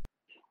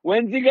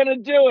 When's he going to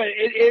do it?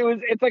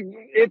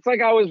 It's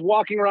like I was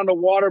walking around a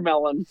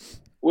watermelon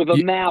with a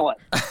mallet,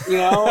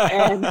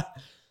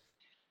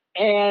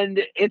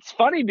 and it's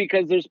funny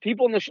because there's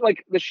people in the show,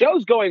 like the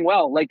show's going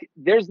well. Like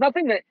there's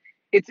nothing that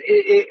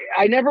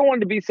I never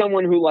wanted to be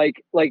someone who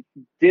like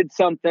did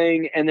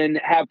something and then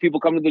have people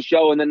come to the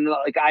show and then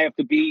like I have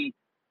to be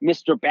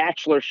Mr.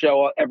 Bachelor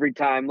show every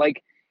time.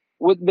 Like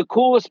the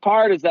coolest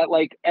part is that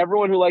like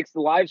everyone who likes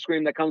the live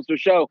stream that comes to a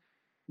show,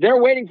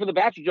 they're waiting for the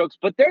Bachelor jokes,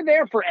 but they're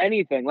there for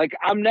anything. Like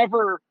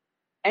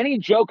any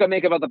joke I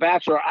make about The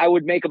Bachelor, I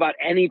would make about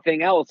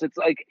anything else. It's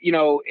like,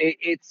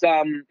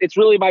 it's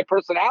really my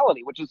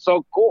personality, which is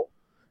so cool.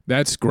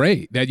 That's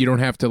great that you don't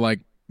have to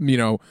like,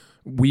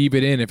 weave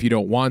it in if you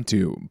don't want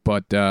to,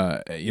 but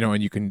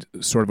and you can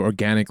sort of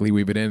organically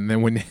weave it in.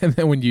 And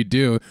then when you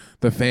do,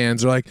 the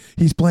fans are like,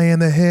 he's playing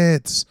the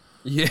hits.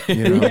 Yeah,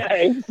 yeah,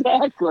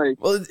 exactly.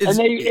 Well,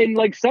 and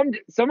like some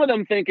of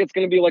them think it's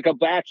going to be like a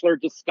Bachelor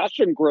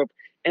discussion group,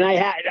 and I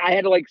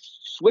had to like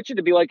switch it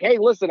to be like, hey,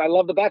 listen, I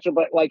love The Bachelor,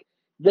 but like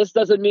this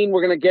doesn't mean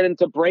we're going to get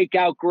into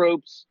breakout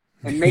groups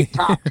and make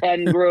top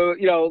 10 group,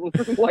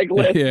 like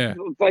lists. Yeah.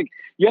 It's like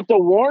you have to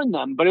warn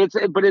them, but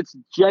it's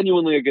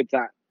genuinely a good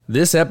time.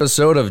 This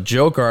episode of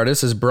Joke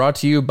Artist is brought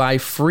to you by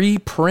Free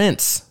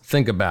Prints.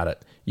 Think about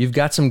it. You've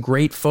got some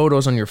great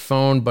photos on your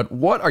phone, but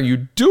what are you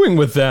doing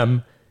with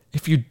them?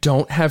 If you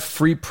don't have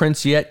Free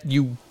Prints yet,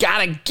 you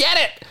gotta get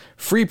it.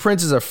 Free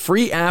Prints is a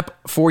free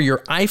app for your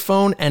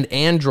iPhone and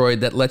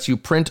Android that lets you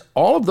print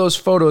all of those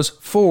photos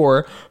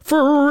for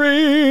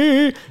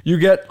free. You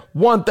get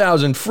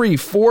 1,000 free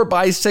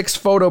 4x6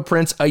 photo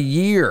prints a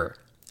year.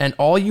 And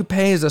all you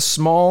pay is a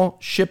small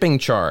shipping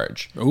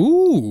charge.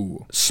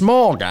 Ooh.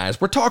 Small, guys.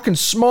 We're talking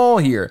small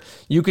here.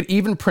 You could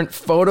even print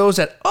photos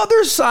at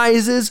other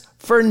sizes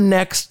for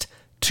next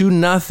to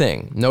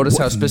nothing. Notice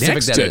how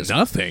specific that is. Next to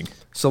nothing?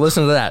 So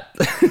listen to that.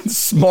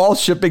 Small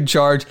shipping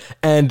charge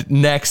and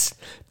next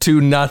to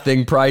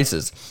nothing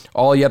prices.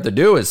 All you have to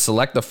do is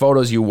select the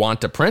photos you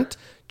want to print,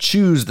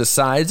 choose the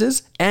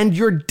sizes, and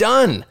you're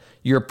done.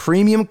 Your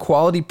premium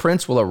quality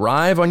prints will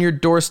arrive on your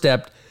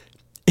doorstep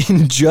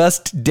in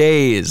just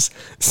days.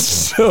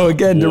 So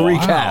again, to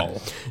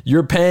recap,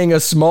 you're paying a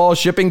small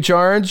shipping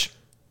charge.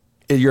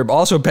 You're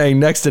also paying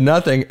next to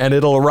nothing, and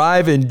it'll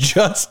arrive in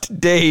just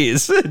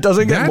days. It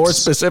doesn't get more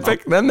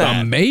specific than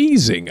that.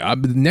 Amazing.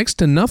 Next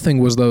to nothing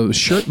was the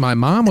shirt my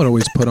mom would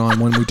always put on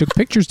when we took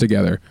pictures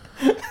together.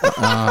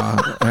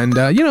 And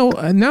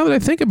now that I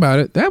think about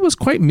it, that was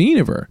quite mean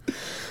of her.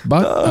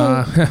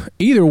 But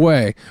either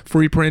way,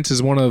 Free Prints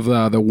is one of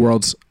the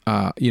world's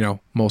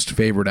most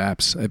favorite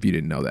apps, if you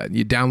didn't know that.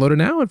 You download it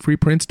now at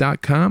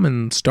freeprints.com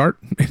and start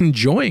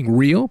enjoying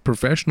real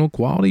professional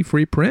quality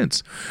free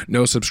prints.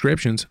 No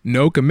subscriptions,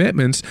 no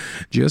commitments,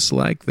 just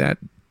like that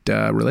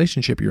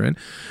relationship you're in.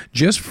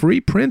 Just free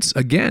prints.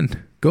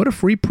 Again, go to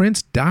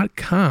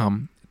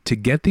freeprints.com to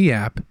get the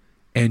app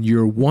and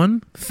your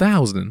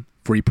 1,000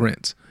 free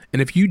prints.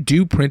 And if you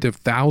do print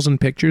 1,000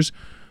 pictures,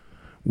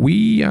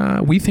 we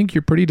think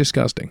you're pretty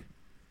disgusting,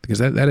 because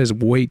that is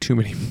way too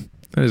many.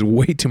 That is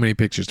way too many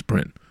pictures to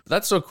print.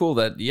 That's so cool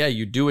that,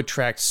 you do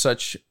attract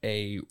such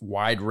a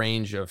wide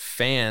range of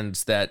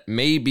fans that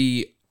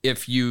maybe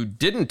if you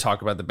didn't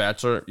talk about The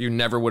Bachelor, you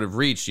never would have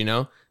reached,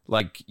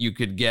 Like you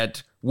could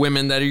get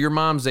women that are your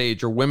mom's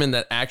age, or women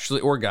that actually,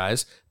 or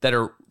guys that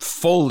are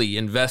fully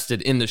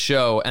invested in the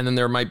show. And then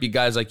there might be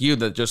guys like you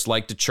that just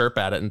like to chirp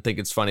at it and think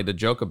it's funny to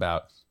joke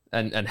about,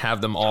 and have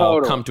them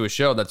all come to a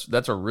show.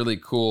 That's a really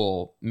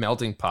cool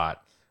melting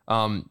pot.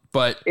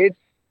 But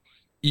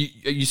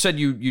you said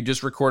you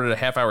just recorded a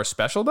half-hour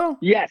special, though?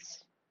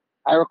 Yes.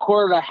 I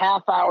recorded a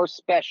half-hour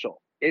special.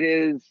 It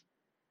is,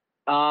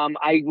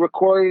 I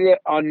recorded it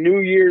on New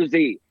Year's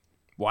Eve.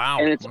 Wow.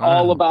 And it's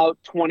all about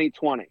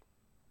 2020.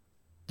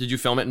 Did you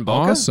film it in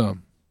Boca?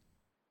 Awesome.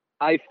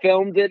 I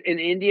filmed it in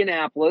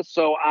Indianapolis.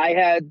 So I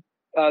had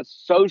a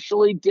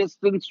socially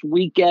distanced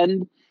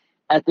weekend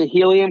at the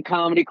Helium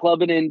Comedy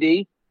Club in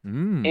Indy.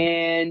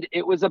 And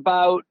it was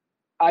about,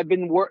 I've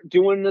been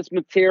doing this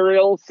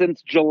material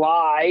since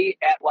July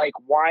at like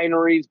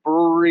wineries,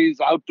 breweries,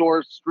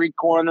 outdoor street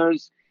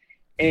corners.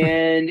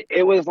 And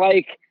it was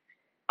like,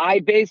 I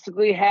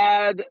basically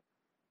had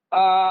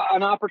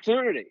an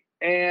opportunity.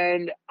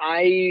 And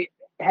I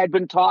had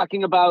been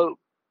talking about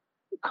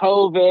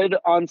COVID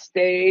on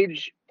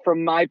stage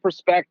from my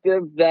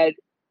perspective that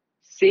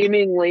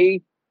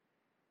seemingly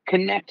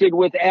connected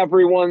with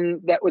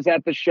everyone that was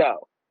at the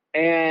show.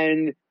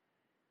 And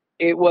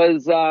it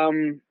was,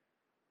 and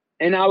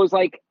I was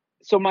like,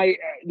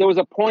 there was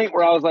a point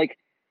where I was like,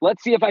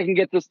 let's see if I can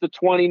get this to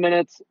 20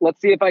 minutes.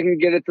 Let's see if I can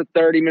get it to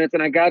 30 minutes.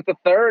 And I got to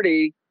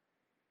 30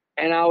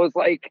 and I was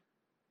like,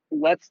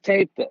 let's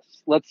tape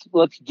this.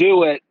 Let's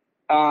do it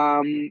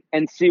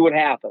and see what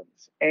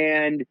happens.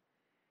 And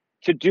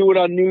to do it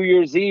on New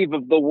Year's Eve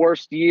of the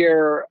worst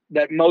year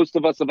that most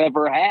of us have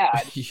ever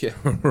had,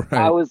 Right.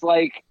 I was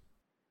like,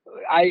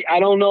 I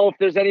don't know if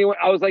there's anyone.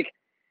 I was like,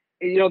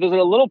 there's a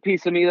little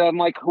piece of me that I'm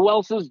like, who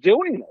else is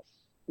doing this?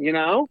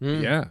 Yeah.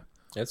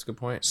 That's a good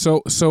point.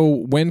 So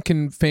when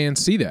can fans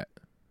see that?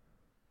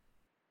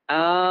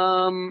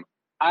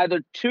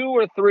 Either 2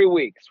 or 3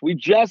 weeks. We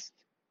just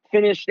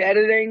finished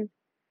editing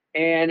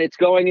and it's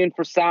going in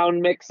for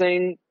sound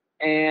mixing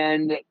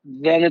and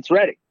then it's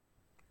ready.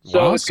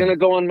 So It's going to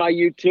go on my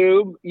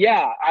YouTube.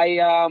 Yeah.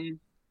 I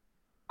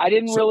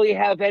didn't really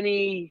have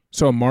any.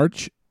 So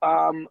March?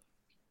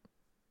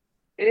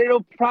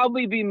 It'll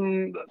probably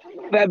be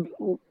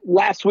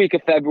last week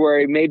of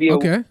February, maybe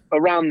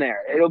around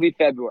there. It'll be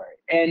February.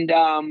 And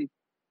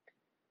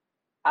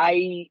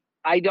I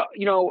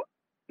don't,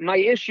 my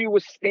issue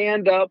with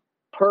stand-up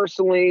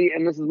personally,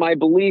 and this is my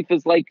belief,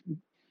 is like,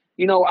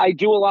 I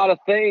do a lot of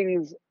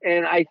things,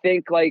 and I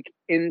think like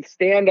in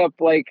stand-up,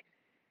 like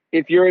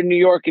if you're in New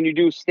York and you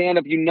do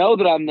stand-up,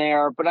 that I'm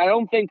there, but I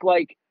don't think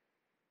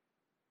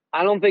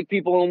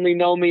people only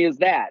know me as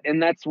that,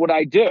 and that's what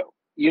I do,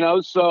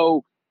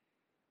 so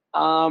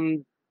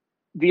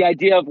the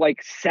idea of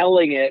like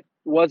selling it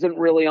wasn't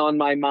really on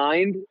my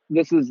mind.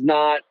 This is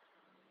not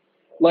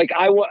like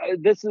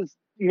this is,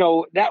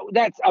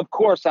 that's, of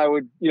course I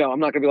would, I'm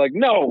not gonna be like,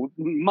 no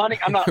money.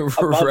 I'm not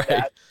above right.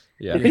 that.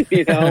 Yeah.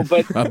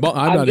 But I'm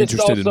not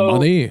interested in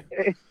money.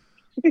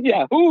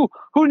 Yeah. Who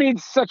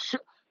needs such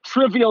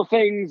trivial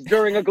things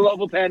during a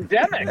global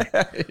pandemic?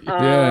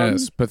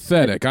 Yes.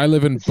 Pathetic. I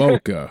live in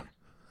Boca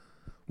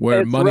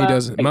where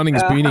money's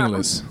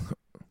meaningless.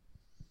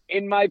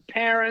 In my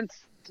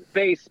parents'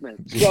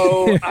 basement.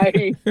 So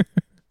I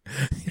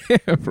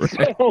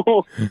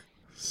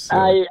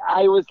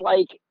was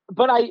like,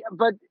 but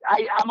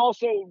I'm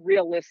also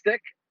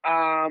realistic.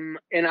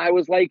 And I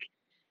was like,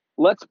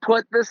 let's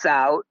put this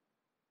out,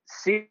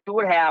 see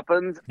what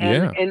happens.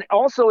 And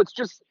also it's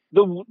just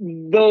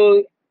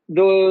the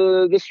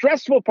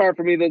stressful part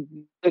for me,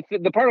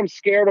 the part I'm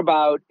scared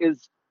about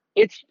is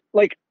it's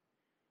like,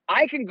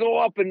 I can go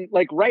up and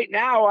like right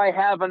now I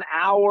have like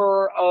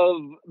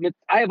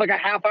a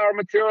half-hour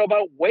material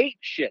about weight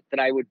shit that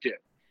I would do.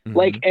 Mm-hmm.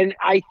 Like, and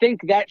I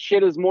think that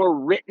shit is more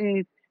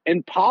written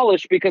and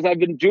polished because I've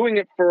been doing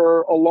it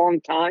for a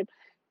long time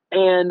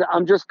and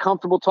I'm just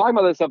comfortable talking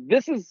about this stuff.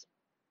 This is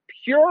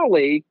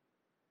purely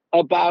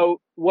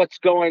about what's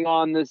going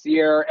on this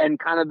year and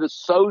kind of the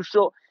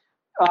social,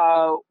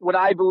 what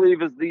I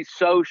believe is the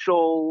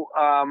social,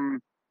 I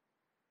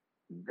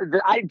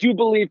do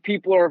believe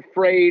people are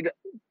afraid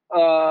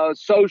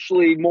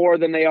socially more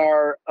than they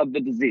are of the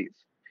disease,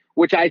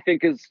 which I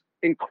think is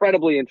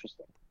incredibly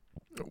interesting.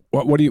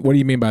 What do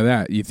you mean by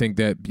that? You think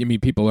that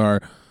people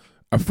are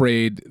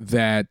afraid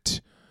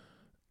that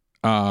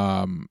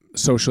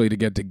socially to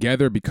get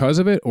together because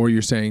of it, or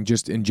you're saying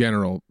just in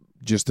general,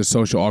 just the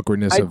social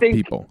awkwardness of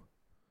people?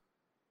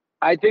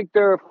 I think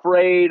they're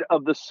afraid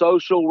of the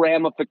social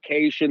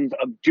ramifications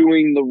of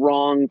doing the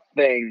wrong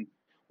thing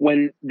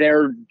when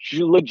they're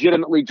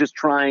legitimately just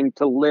trying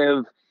to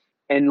live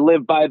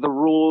by the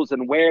rules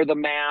and wear the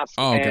mask.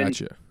 Oh, and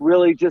gotcha.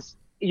 Really just,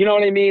 you know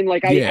what I mean?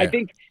 Like, I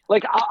think,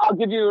 like, I'll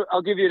give you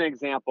an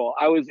example.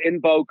 I was in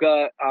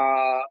Boca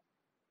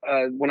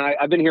when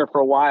I've been here for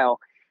a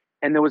while,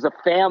 and there was a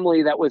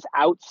family that was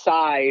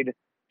outside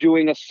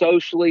doing a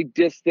socially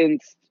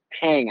distanced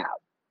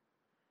hangout.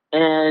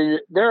 And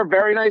they're a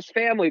very nice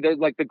family. There's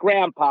like the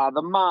grandpa,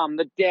 the mom,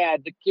 the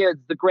dad, the kids,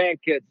 the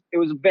grandkids. It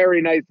was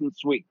very nice and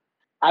sweet.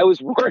 I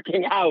was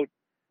working out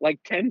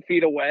like 10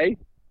 feet away.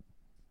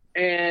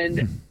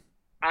 And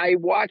I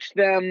watched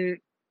them,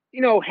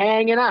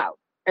 hanging out,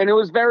 and it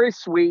was very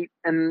sweet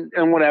and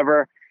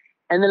whatever.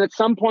 And then at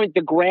some point,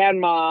 the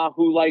grandma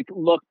who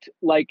looked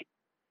like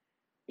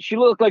she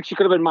could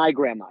have been my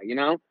grandma,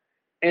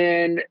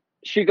 and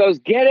she goes,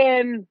 "Get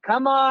in,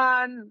 come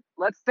on,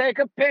 let's take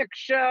a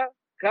picture.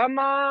 Come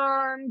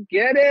on,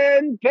 get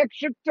in,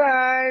 picture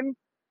time."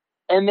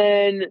 And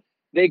then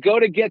they go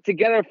to get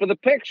together for the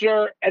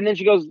picture. And then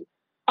she goes,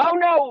 "Oh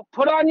no,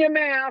 put on your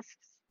masks.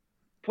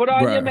 Put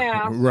on your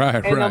mask."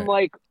 Right. And I'm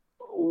like,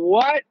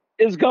 what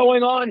is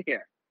going on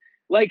here?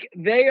 Like,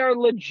 they are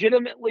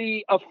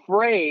legitimately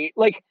afraid.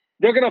 Like,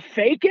 they're going to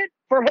fake it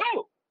for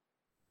who?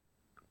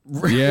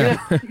 Yeah.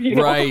 You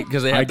know? Right,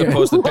 because they have to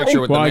post the picture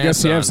with Well, the I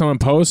guess you mask have on. someone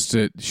post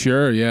it.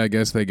 Sure. Yeah, I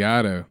guess they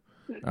got to.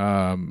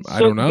 I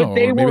don't know. but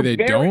they Or maybe were they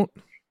very- don't.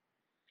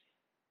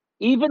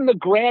 Even the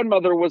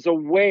grandmother was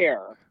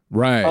aware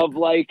Right. of,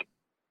 like,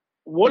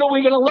 what are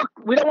we going to look?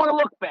 We don't want to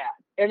look bad.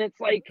 And it's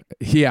like,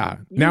 Yeah.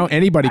 Now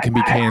anybody can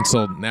be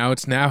canceled. Now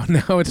it's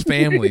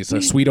families.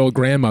 A sweet old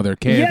grandmother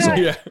canceled.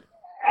 Yeah.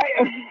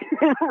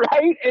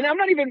 right? And I'm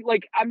not even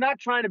like, I'm not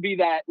trying to be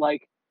that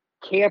like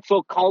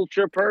cancel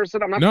culture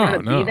person. I'm not No, trying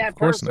to no, be that of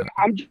course person.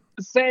 not. I'm just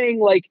saying,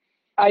 like,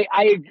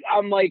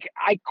 I'm like,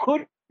 I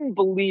couldn't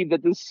believe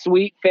that this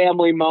sweet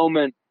family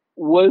moment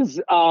was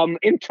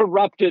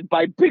interrupted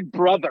by Big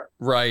Brother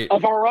Right.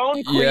 of our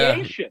own Yeah,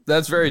 creation.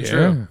 that's very Yeah.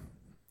 true.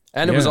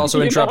 And it was Yeah. also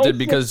You know, interrupted it's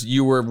because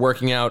you were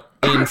working out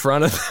in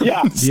front of them,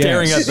 Yeah.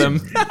 staring Yes. at them.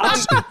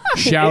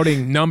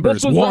 Shouting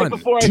numbers. This was right 1,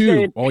 before I 2,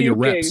 started all your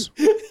puking. reps.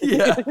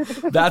 Yeah.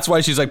 That's why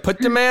she's like, put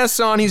the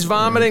mask on. He's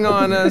vomiting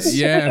on us.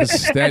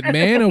 Yes, that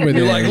man over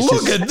there. You're like, is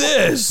look just- at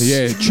this.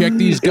 Yeah, check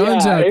these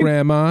guns Yeah, out, it-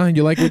 Grandma.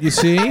 You like what you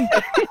see?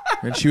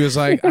 And she was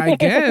like, I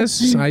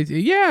guess.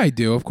 Yeah, I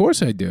do. Of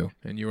course I do.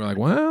 And you were like,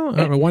 well,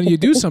 why don't you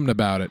do something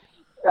about it?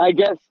 I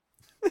guess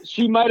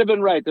she might have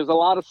been right. There's a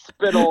lot of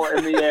spittle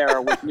in the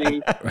air with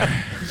me.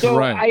 So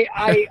Right.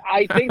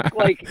 I think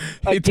like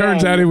It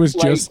turns again, out it was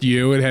like, just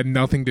you. It had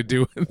nothing to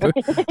do with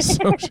the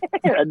social.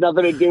 it had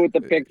nothing to do with the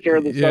picture,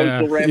 the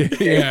social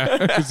ramifications.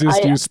 Yeah. It's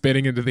just I- you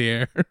spitting into the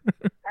air.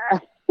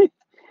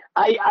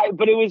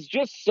 But it was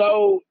just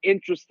so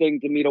interesting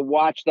to me to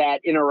watch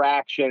that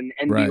interaction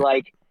and Right. be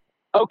like,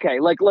 okay,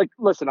 like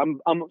listen,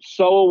 I'm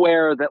so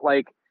aware that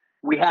like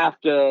we have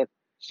to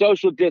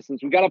social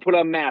distance. We got to put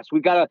on masks. We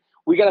got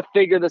to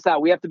figure this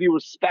out. We have to be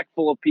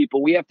respectful of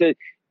people. We have to,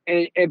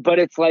 but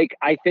it's like,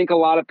 I think a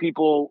lot of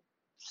people,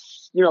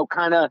 you know,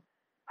 kind of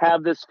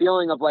have this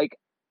feeling of like,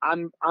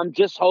 I'm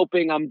just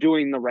hoping I'm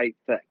doing the right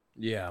thing.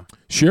 Yeah.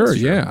 Sure, That's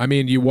true. yeah. I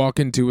mean, you walk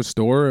into a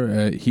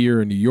store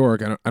here in New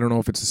York. I don't know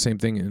if it's the same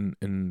thing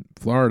in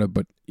Florida,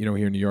 but you know,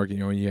 here in New York, you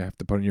know, you have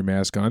to put your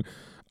mask on.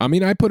 I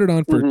mean, I put it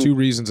on for two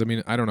reasons. I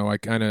mean, I don't know.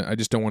 I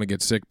just don't want to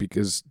get sick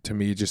because to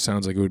me, it just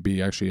sounds like it would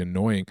be actually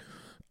annoying.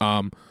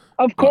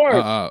 Of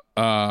course.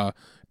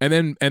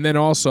 And then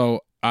also,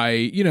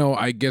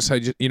 I guess I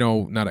just,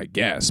 not I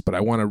guess, but I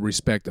want to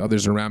respect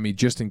others around me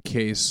just in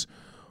case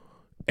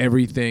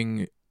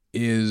everything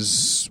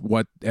is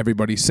what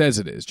everybody says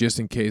it is, just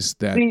in case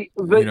that, See,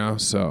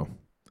 so.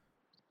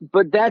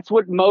 But that's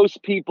what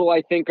most people,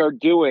 I think, are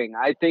doing.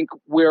 I think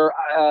we're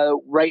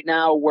right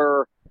now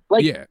we're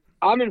like, Yeah.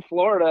 I'm in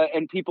Florida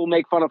and people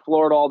make fun of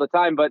Florida all the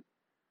time, but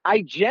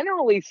I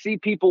generally see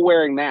people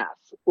wearing masks.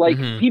 Like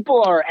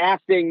people are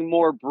acting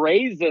more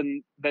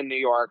brazen than New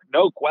York,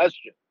 no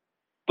question.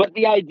 But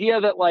the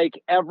idea that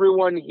like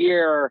everyone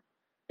here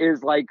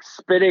is like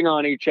spitting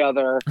on each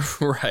other,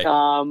 Right.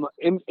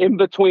 in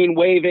between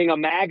waving a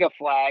MAGA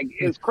flag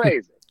is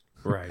crazy.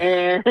 Right.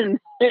 And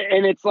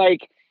it's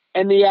like,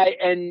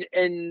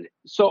 and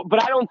so,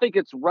 but I don't think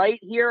it's right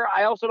here.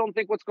 I also don't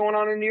think what's going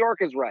on in New York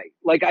is right.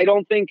 Like, I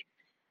don't think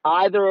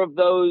either of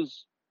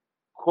those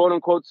quote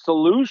unquote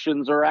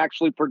solutions are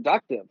actually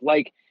productive.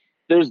 Like,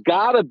 there's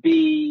gotta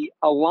be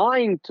a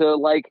line to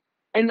like,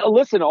 and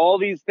listen, all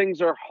these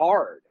things are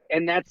hard.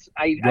 And that's,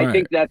 I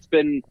think that's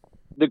been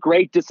the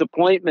great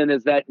disappointment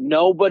is that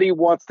nobody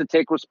wants to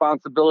take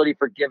responsibility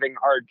for giving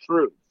hard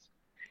truths.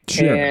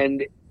 Sure.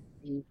 And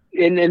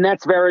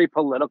that's very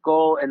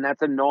political and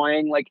that's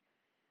annoying. Like,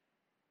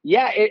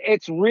 yeah,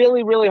 it's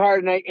really, really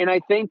hard. And I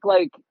think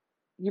like,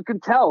 you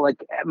can tell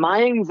like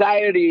my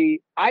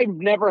anxiety, I've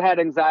never had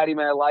anxiety in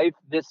my life.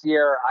 This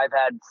year I've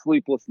had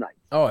sleepless nights.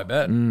 Oh, I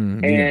bet.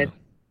 And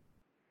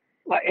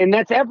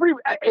that's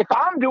if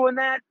I'm doing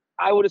that,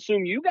 I would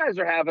assume you guys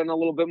are having a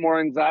little bit more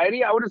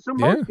anxiety. I would assume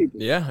most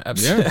people. Yeah, Yeah,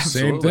 absolutely.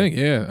 same thing.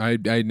 Yeah,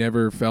 I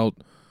never felt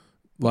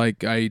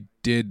like I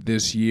did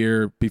this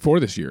year before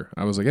this year.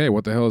 I was like, hey,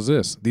 what the hell is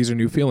this? These are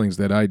new feelings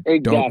that I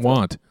don't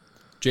want.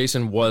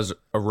 Jason was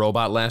a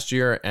robot last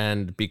year,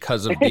 and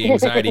because of the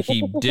anxiety,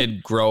 he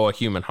did grow a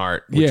human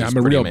heart. Which Yeah, is I'm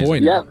a pretty real amazing. boy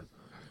now. Yeah.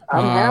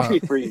 I'm happy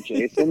for you,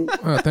 Jason.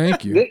 Oh,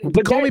 thank you.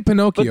 Call me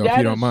Pinocchio if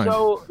you don't mind.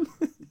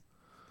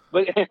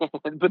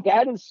 But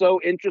that is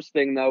so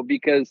interesting though,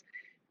 because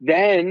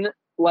then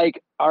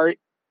like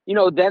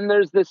then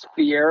there's this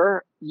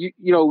fear. You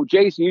know,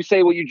 Jason, you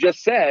say what you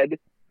just said,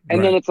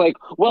 and then it's like,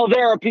 well,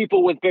 there are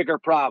people with bigger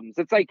problems.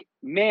 It's like,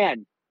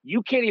 man,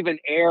 you can't even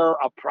air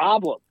a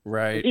problem,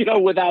 Right.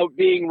 without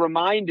being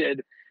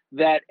reminded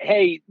that,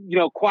 hey,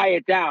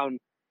 quiet down.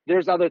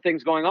 There's other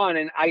things going on.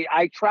 And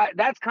I try,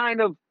 that's kind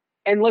of,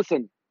 and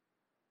listen,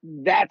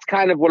 that's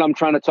kind of what I'm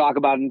trying to talk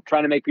about and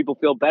trying to make people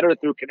feel better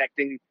through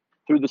connecting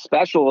through the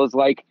special is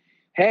like,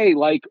 hey,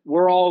 like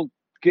we're all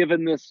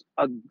giving this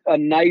a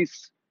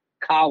nice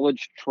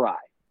college try.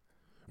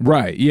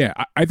 Right. Yeah.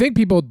 I think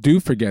people do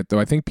forget, though.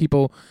 I think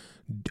people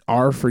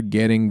are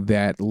forgetting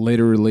that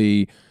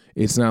literally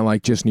It's not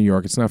like just New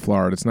York. It's not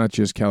Florida. It's not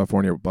just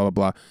California, blah, blah,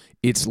 blah.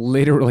 It's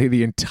literally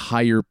the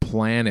entire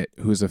planet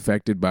who's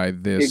affected by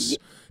this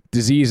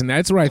disease. And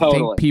that's what I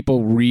think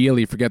people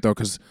really forget, though,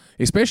 because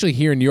especially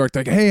here in New York,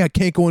 like, hey, I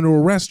can't go into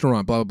a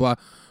restaurant, blah, blah,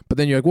 blah. But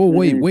then you're like, well,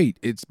 wait.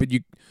 It's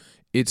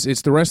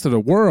the rest of the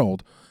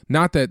world.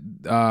 Not that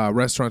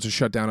restaurants are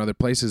shut down other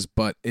places,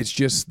 but it's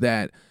just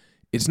that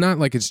it's not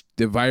like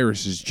the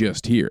virus is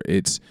just here.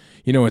 It's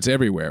it's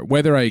everywhere.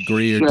 Whether I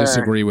agree or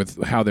disagree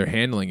with how they're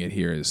handling it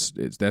here is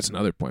that's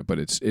another point. But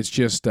it's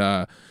just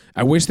I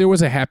wish there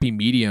was a happy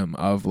medium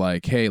of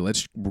like, hey,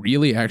 let's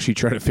really actually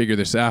try to figure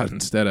this out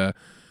instead of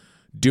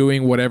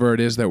doing whatever it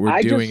is that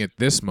we're doing at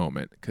this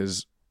moment.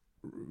 Because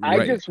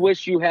I just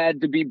wish you had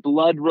to be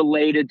blood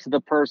related to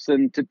the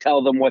person to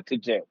tell them what to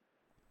do.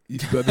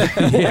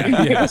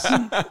 Yes.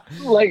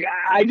 Like,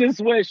 I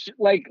just wish,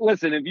 like,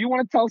 listen, if you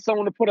want to tell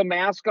someone to put a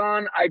mask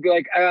on, I'd be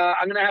like,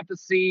 I'm gonna have to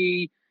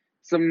see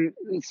some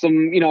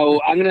I'm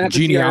gonna have to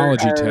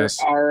genealogy see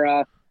test.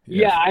 I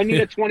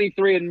need a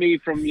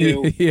 23andMe from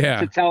you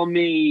to tell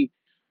me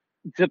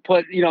to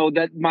put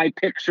that my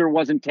picture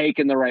wasn't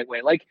taken the right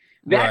way. Like,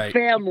 that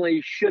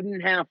family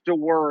shouldn't have to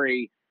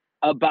worry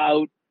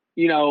about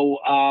Mrs.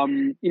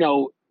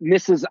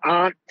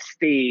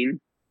 Auntstein,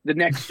 the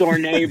next door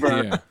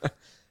neighbor.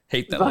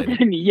 Hate that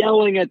lady.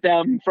 Yelling at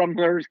them from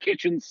her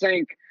kitchen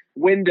sink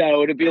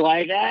window to be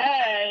like,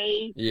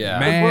 hey, the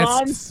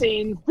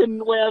Bronsteins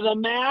didn't wear the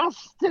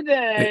mask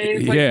today.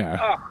 It's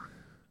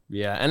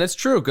Yeah, and it's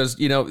true because,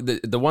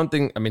 the one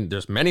thing, I mean,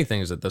 there's many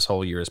things that this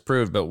whole year has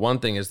proved, but one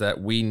thing is that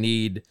we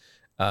need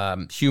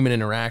human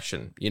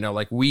interaction.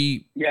 Like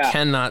we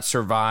cannot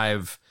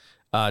survive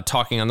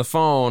talking on the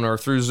phone or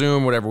through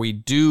Zoom, whatever. We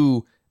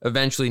do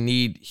eventually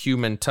need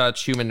human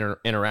touch, human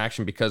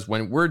interaction, because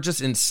when we're just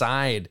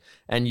inside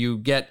and you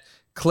get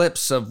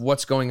clips of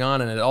what's going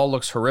on and it all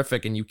looks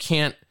horrific and you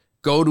can't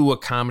go to a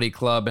comedy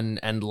club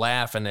and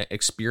laugh and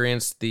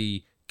experience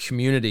the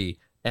community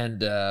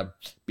and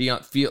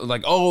feel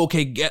like, oh,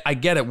 okay, I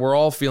get it. We're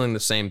all feeling the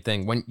same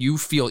thing. When you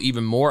feel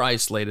even more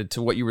isolated,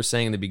 to what you were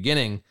saying in the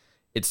beginning,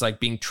 it's like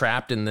being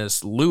trapped in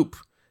this loop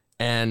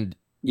and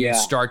you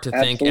start to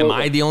think, am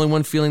I the only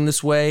one feeling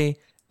this way?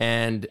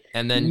 And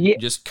then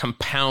just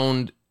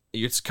compounding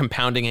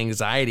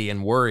anxiety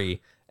and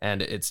worry,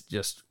 and it's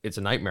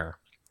a nightmare.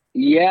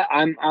 Yeah,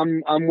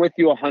 I'm with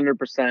you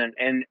 100%,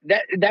 and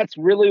that's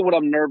really what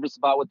I'm nervous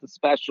about with the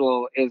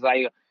special. Is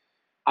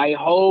I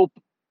hope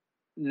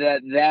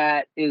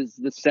that is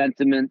the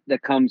sentiment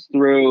that comes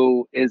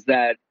through, is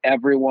that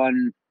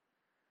everyone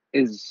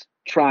is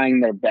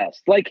trying their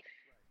best, like,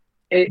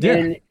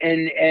 and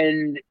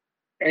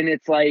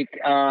it's like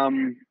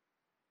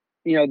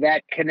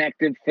that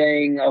connective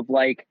thing of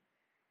like,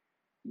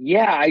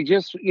 I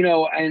just,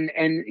 and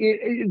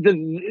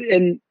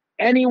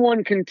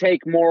anyone can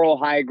take moral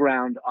high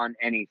ground on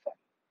anything.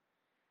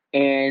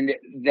 And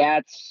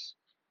that's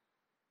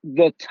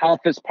the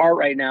toughest part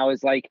right now,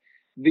 is like,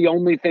 the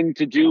only thing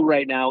to do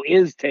right now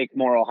is take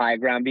moral high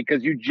ground,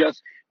 because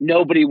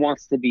nobody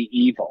wants to be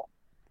evil.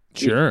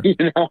 Sure.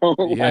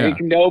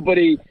 Like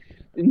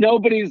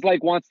nobody's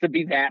like wants to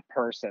be that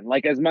person.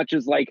 Like, as much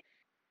as like,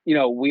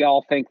 we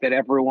all think that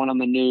everyone on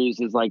the news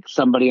is like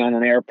somebody on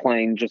an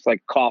airplane just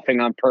like coughing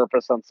on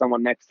purpose on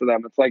someone next to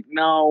them. It's like,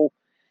 no,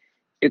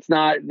 it's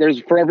not.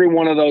 For every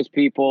one of those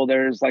people,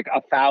 there's like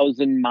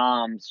 1,000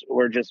 moms who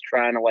are just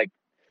trying to like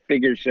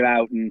figure shit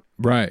out and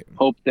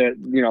hope that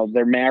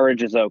their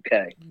marriage is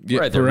okay.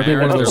 Right, their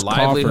marriage, their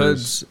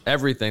livelihoods,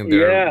 everything.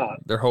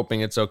 They're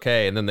hoping it's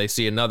okay, and then they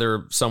see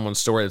someone's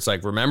story. It's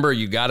like, remember,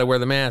 you got to wear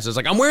the mask. It's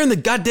like, I'm wearing the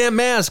goddamn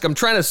mask. I'm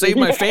trying to save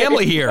my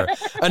family here.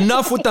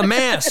 Enough with the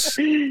mask.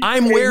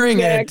 I'm wearing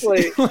it.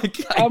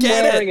 Like, I'm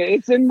wearing it.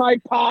 It's in my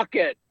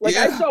pocket. Like,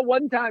 I saw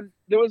one time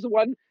there was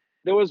one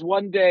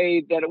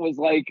day that it was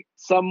like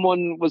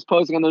someone was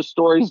posting on their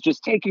stories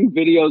just taking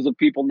videos of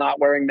people not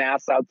wearing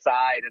masks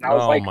outside. And I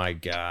was like, oh my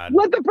God,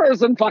 let the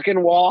person fucking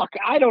walk.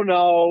 I don't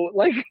know.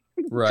 Like,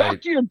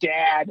 talk to your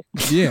dad.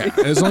 Yeah.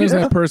 As long as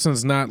that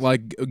person's not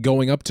like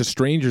going up to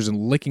strangers and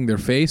licking their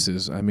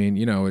faces. I mean,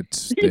 you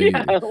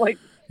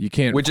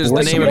can't. Which is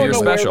the name of your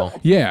special.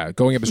 Yeah,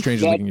 going up to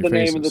strangers, licking your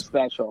faces. That's the name of the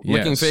special. Yes.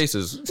 Licking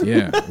faces.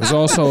 Yeah. There's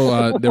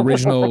also the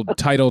original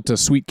title to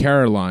Sweet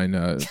Caroline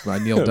by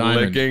Neil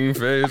Diamond. Licking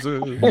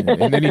faces.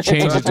 And then he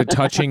changed it to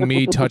Touching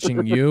Me,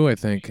 Touching You, I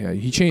think.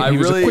 He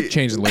was a quick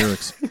change the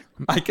lyrics.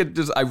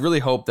 I really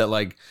hope that,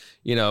 like,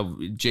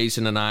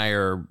 Jason and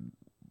I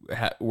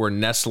we're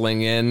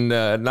nestling in,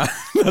 not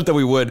that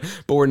we would,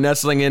 but we're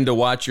nestling in to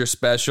watch your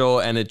special,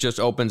 and it just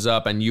opens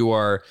up and you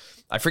are...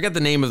 I forget the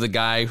name of the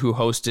guy who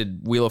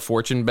hosted Wheel of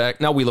Fortune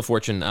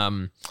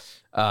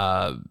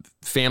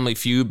Family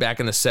Feud back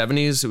in the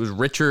 70s. It was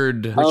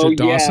Richard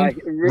Dawson.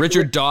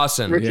 Richard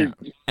Dawson. Yeah.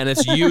 And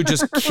it's you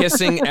just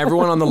kissing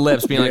everyone on the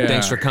lips, being like,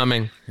 thanks for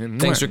coming.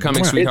 Thanks for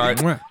coming, sweetheart.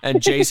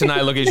 And Jason and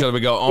I look at each other and we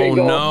go, oh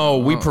no,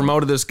 we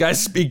promoted this guy.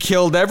 He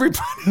killed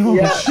everybody.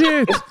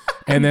 Shit.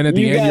 And then at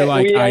the end, you're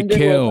like, I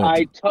killed.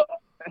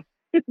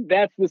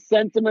 That's the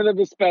sentiment of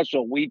the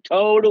special. We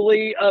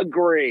totally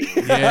agree.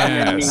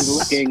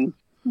 Yes.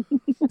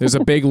 There's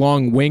a big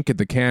long wink at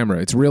the camera.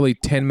 It's really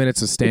 10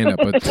 minutes of stand-up,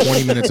 but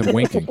 20 minutes of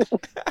winking.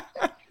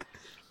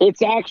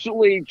 It's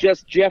actually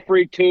just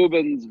Jeffrey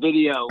Toobin's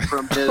video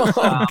from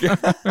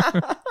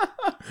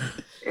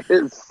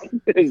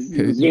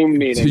his Zoom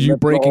meeting. So you That's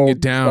breaking the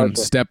it down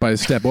special. step by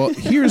step. Well,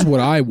 here's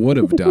what I would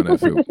have done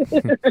if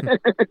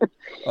it...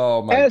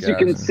 Oh my As god! you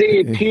can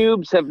see,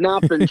 pubes have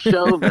not been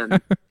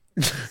shoven.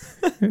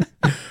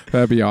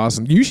 That'd be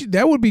awesome.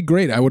 That would be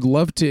great. I would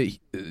love to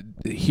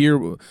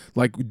hear,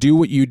 like, do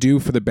what you do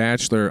for The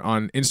Bachelor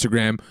on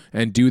Instagram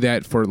and do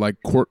that for, like,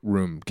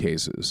 courtroom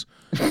cases.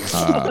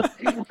 I've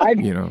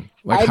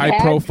Like had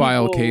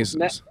high-profile people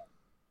cases.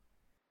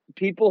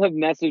 People have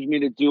messaged me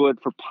to do it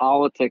for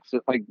politics,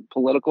 like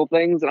political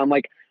things, and I'm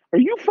like, "Are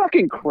you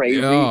fucking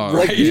crazy? Oh,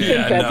 like, you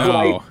think that's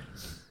no.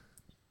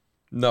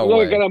 No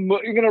you're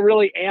way. gonna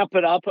really amp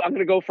it up? I'm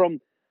gonna go from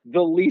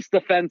the least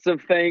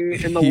offensive thing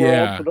in the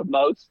Yeah. world to the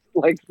most,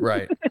 like."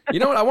 Right. You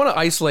know what? I want to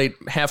isolate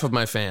half of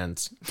my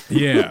fans.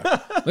 Yeah.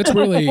 Let's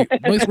really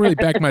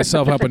back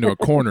myself up into a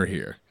corner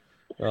here.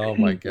 Oh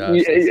my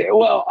gosh. Yeah,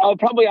 well,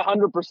 probably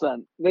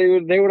 100%.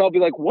 They would all be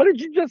like, "What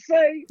did you just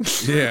say?"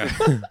 Yeah.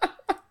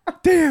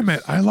 Damn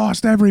it. I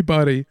lost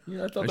everybody.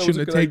 Yeah, I thought I that was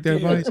shouldn't a have taken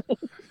good that idea.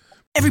 advice.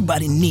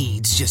 Everybody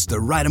needs just the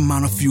right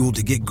amount of fuel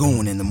to get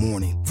going in the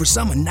morning. For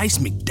some, a nice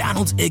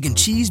McDonald's egg and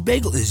cheese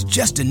bagel is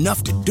just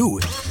enough to do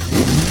it.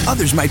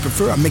 Others might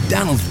prefer a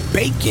McDonald's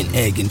bacon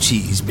egg and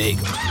cheese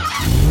bagel.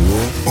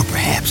 Or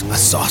perhaps a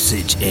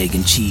sausage egg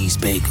and cheese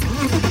bagel.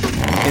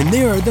 And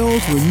there are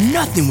those where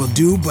nothing will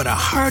do but a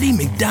hearty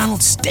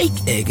McDonald's steak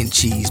egg and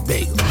cheese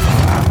bagel.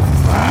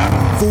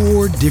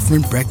 4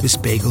 different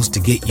breakfast bagels to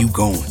get you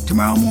going.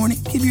 Tomorrow morning,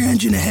 give your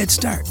engine a head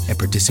start at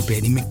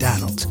participating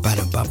McDonald's.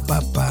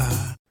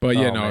 Ba-da-ba-ba-ba. But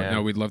yeah, Oh, man.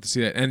 no, we'd love to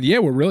see that. And yeah,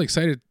 we're really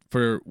excited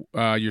for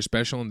your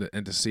special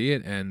and to see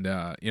it. And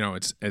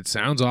it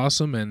sounds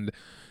awesome, and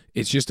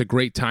it's just a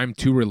great time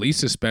to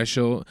release a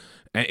special,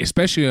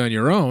 especially on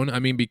your own. I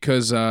mean,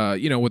 because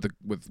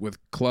with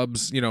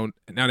clubs,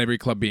 not every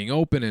club being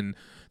open and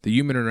the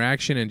human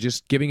interaction, and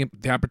just giving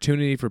it the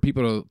opportunity for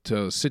people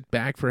to sit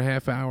back for a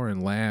half hour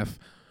and laugh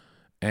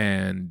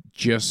and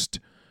just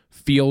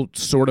feel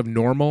sort of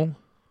normal.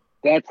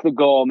 That's the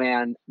goal,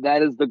 man.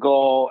 That is the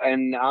goal,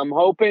 and I'm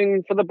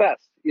hoping for the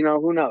best.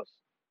 Who knows?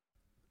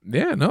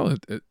 Yeah, no,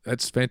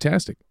 that's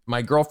fantastic.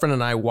 My girlfriend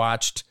and I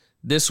watched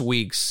this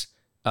week's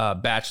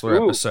Bachelor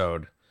Ooh.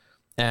 episode,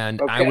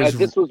 and Okay,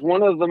 this was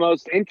one of the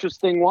most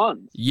interesting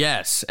ones.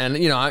 Yes, and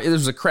it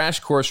was a crash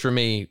course for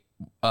me.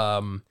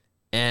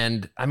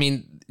 And I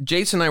mean,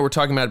 Jason and I were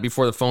talking about it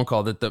before the phone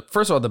call that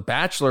first of all, the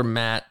Bachelor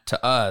Matt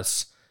to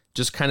us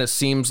just kind of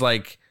seems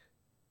like,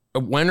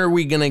 when are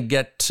we going to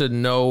get to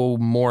know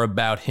more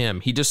about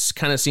him? He just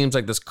kind of seems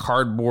like this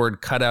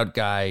cardboard cutout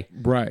guy,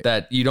 Right.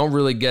 that you don't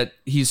really get.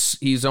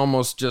 He's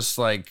almost just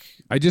like,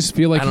 I just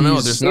feel like I don't know,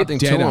 he's there's nothing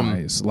to Dead him.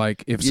 Eyes.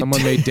 Like if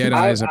someone made Dead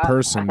Eyes a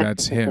person,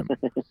 that's him.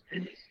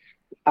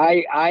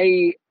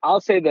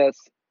 I'll say this.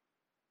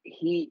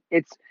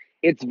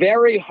 It's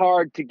very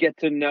hard to get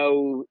to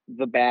know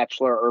the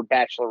Bachelor or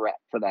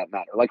Bachelorette, for that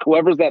matter. Like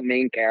whoever's that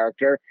main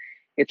character,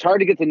 it's hard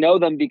to get to know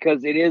them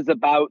because it is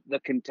about the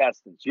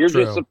contestants. You're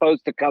True. just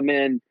supposed to come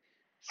in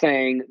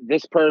saying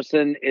this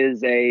person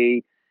is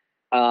is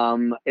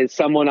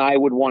someone I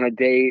would want to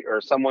date,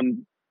 or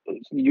someone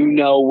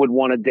would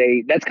want to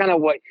date. That's kind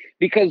of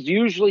because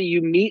usually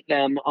you meet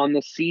them on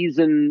the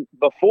season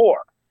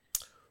before.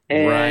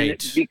 And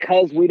Right.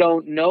 because we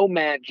don't know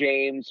Matt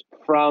James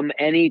from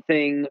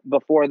anything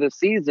before the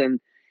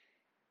season,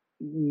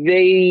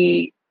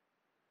 we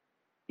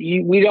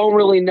don't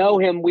really know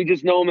him. We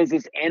just know him as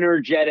this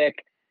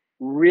energetic,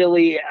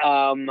 really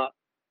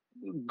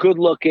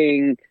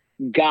good-looking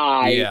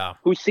guy Yeah.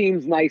 who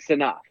seems nice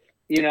enough.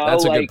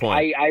 That's a good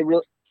point. I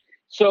really.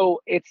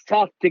 So it's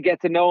tough to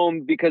get to know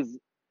him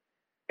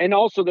and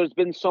also there's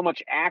been so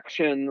much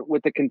action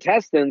with the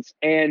contestants,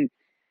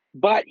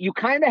 but you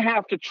kind of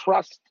have to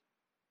trust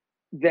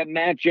that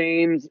Matt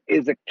James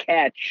is a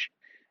catch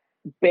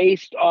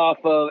based off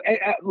of,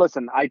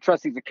 listen, I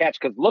trust he's a catch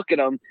because look at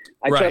him.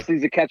 I Right. trust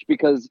he's a catch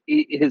because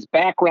his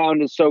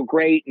background is so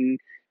great, and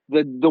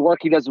the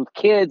work he does with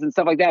kids and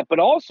stuff like that. But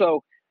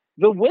also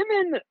the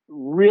women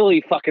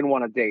really fucking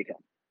want to date him.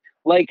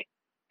 Like,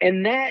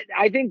 and that,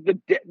 I think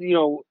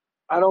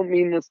I don't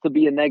mean this to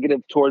be a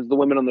negative towards the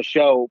women on the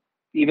show,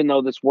 even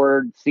though this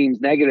word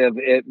seems negative,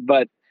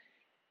 but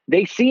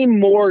they seem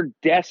more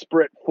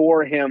desperate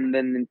for him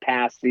than in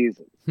past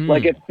seasons.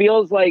 Like it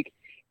feels like,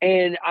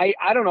 and I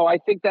don't know, I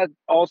think that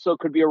also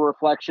could be a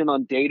reflection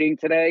on dating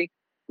today.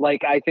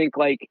 Like, I think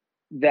like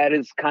that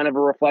is kind of a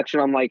reflection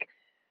on like,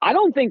 I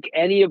don't think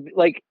any of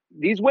like,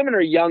 these women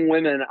are young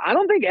women. I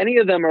don't think any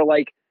of them are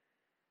like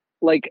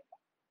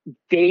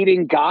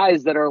dating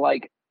guys that are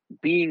like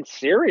being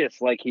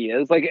serious like he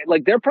is. Like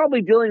they're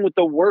probably dealing with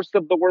the worst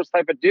of the worst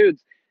type of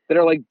dudes that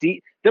are like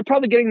they're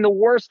probably getting the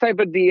worst type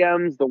of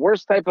DMs, the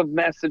worst type of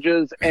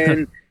messages,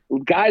 and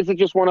guys that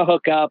just want to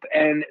hook up.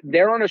 And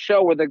they're on a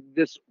show with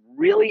this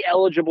really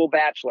eligible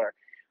bachelor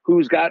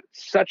who's got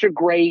such a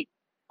great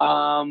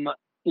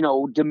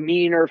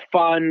demeanor,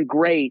 fun,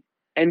 great,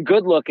 and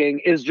good looking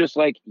is just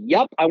like,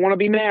 yep, I want to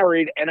be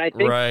married. And I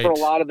think Right. for a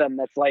lot of them,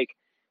 that's like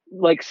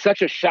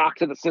such a shock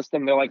to the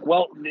system. They're like,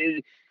 well,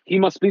 he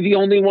must be the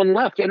only one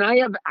left. And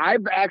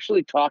I've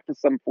actually talked to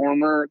some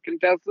former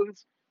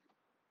contestants,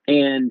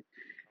 and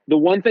the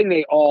one thing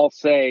they all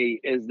say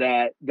is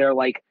that they're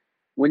like,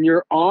 when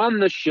you're on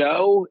the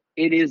show,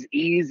 it is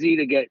easy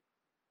to get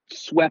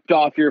swept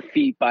off your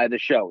feet by the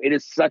show. It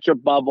is such a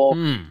bubble.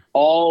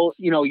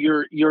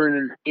 You're in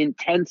an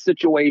intense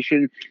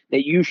situation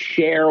that you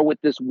share with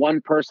this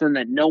one person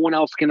that no one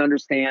else can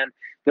understand.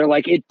 They're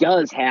like, it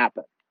does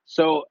happen.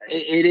 So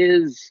it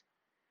is.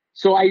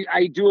 So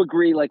I do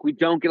agree. Like, we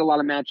don't get a lot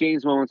of Matt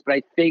James moments, but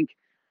I think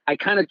I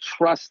kind of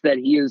trust that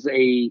he is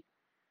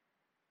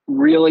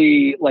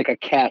really like a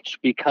catch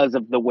because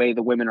of the way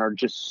the women are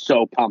just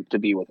so pumped to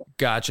be with him.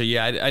 Gotcha.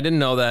 Yeah, I didn't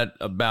know that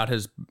about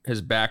his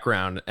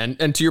background.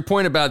 And to your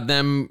point about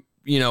them,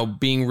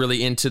 being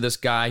really into this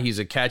guy, he's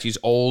a catch, he's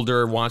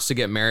older, wants to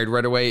get married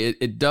right away.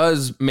 It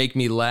does make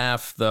me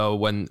laugh though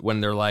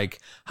when they're like,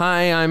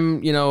 hi,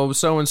 I'm,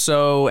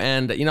 so-and-so,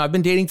 and I've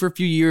been dating for a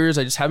few years.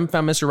 I just haven't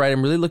found Mr. Right.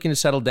 I'm really looking to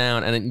settle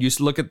down. And then you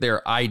look at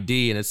their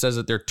ID and it says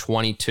that they're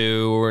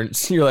 22, or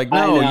you're like,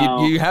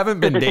 no, you haven't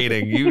been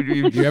dating.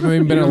 You haven't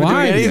even been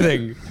alive.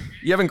 Anything.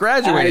 You haven't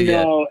graduated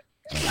yet.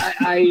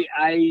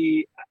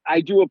 I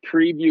do a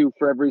preview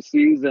for every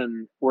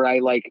season where I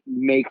like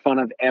make fun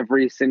of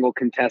every single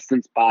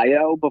contestant's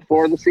bio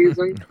before the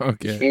season.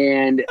 Okay.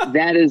 And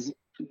that is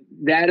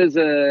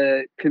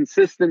a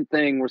consistent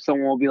thing where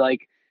someone will be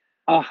like,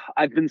 oh,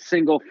 I've been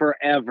single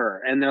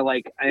forever. And they're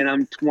like, and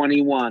I'm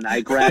 21.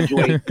 I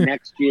graduate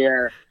next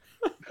year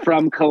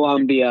from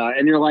Columbia.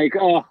 And you're like,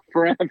 oh,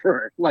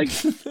 forever. Like,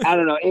 I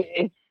don't know.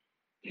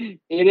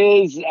 It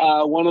is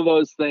one of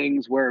those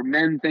things where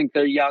men think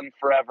they're young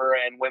forever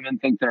and women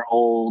think they're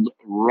old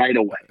right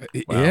away.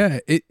 Wow. Yeah,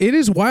 it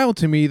is wild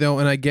to me though,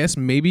 and I guess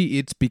maybe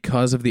it's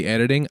because of the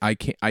editing. I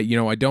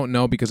don't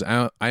know, because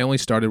I only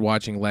started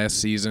watching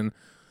last season,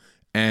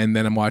 and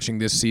then I'm watching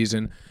this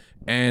season,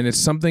 and it's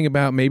something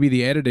about maybe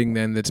the editing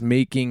then that's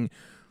making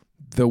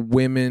the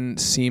women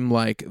seem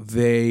like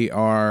they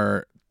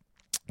are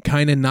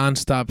kind of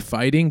nonstop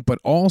fighting, but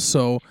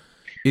also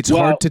it's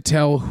hard to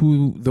tell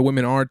who the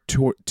women are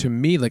to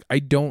me. Like, I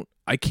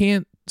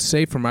can't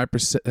say from my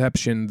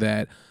perception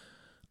that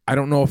I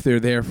don't know if they're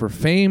there for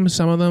fame,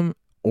 some of them,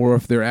 or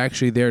if they're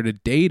actually there to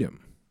date him.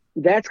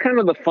 That's kind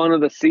of the fun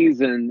of the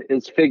season,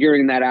 is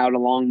figuring that out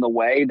along the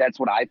way. That's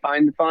what I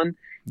find fun,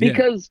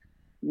 because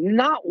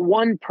not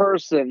one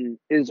person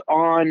is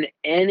on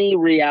any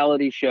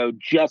reality show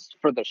just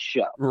for the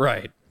show.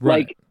 Right.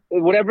 Like,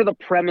 whatever the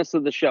premise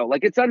of the show,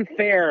 like, it's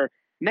unfair.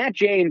 Matt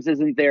James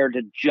isn't there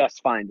to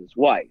just find his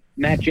wife.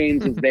 Matt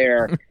James is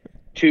there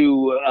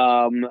to,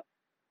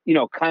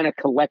 kind of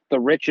collect the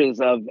riches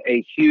of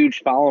a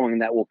huge following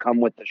that will come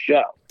with the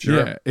show.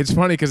 Sure. Yeah, it's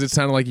funny because it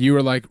sounded like you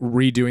were like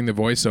redoing the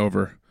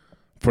voiceover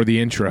for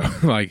the intro.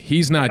 Like,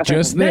 he's not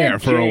just there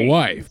for a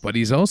wife, but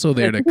he's also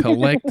there to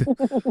collect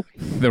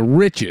the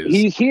riches.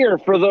 He's here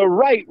for the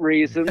right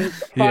reasons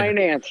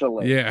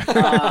financially. Yeah.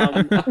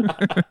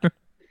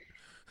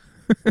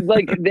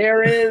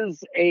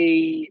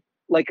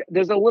 Like,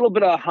 there's a little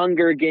bit of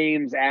Hunger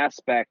Games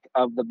aspect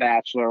of The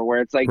Bachelor,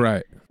 where it's like,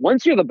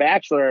 once you're The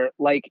Bachelor,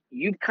 like,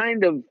 you've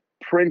kind of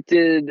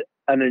printed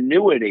an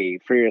annuity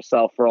for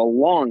yourself for a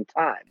long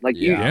time. Like,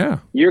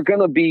 you're going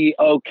to be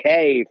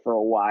okay for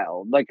a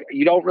while. Like,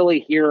 you don't really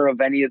hear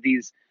of any of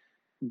these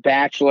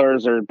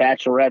bachelors or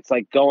bachelorettes,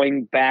 like,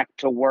 going back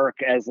to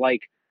work as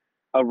like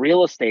a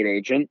real estate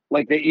agent.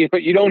 Like,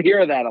 you don't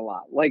hear that a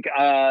lot. Like,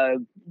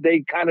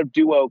 they kind of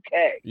do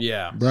okay.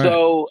 Yeah.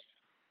 Right.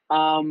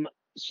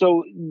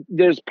 So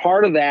there's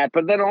part of that,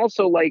 but then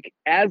also, like,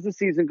 as the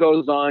season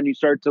goes on, you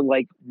start to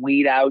like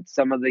weed out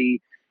some of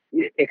the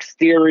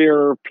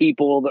exterior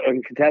people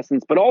and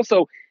contestants. But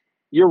also,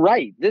 you're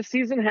right, this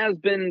season has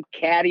been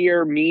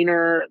cattier,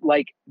 meaner.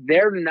 Like,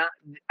 they're not.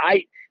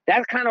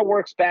 That kind of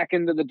works back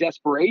into the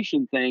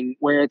desperation thing,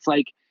 where it's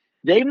like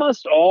they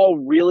must all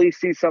really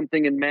see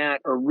something in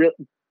Matt, or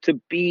to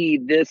be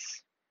this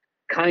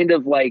kind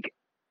of like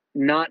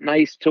not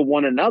nice to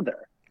one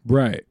another.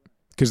 Right.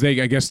 Because I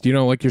guess,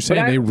 like you're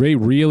saying, they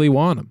really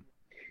want him.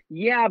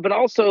 Yeah, but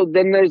also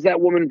then there's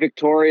that woman,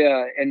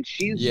 Victoria, and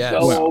she's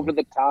over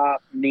the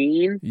top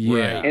mean.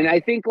 Yeah. And I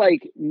think,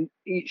 like,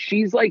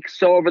 she's like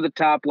so over the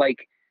top,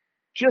 like,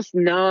 just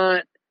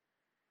not.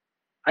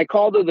 I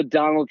called her the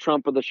Donald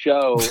Trump of the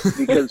show,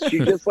 because she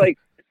just like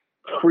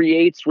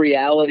creates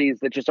realities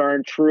that just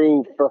aren't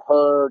true for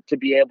her to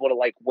be able to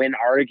like win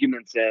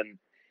arguments in.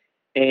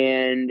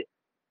 And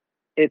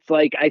it's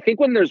like, I think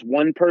when there's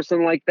one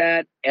person like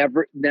that,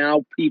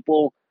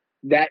 people,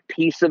 that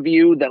piece of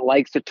you that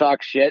likes to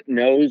talk shit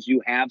knows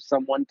you have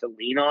someone to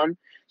lean on.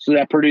 So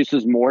that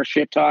produces more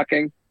shit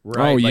talking.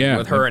 Right.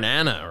 With her and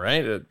Anna,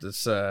 right?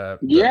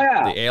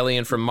 The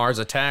alien from Mars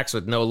Attacks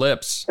with no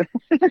lips.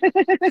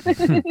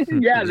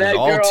 Yeah, that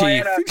all girl,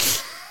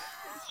 teeth.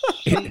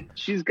 Anna,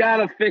 she's got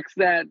to fix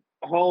that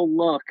whole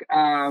look.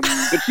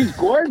 But she's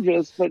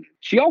gorgeous, but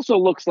she also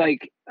looks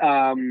like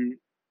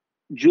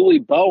Julie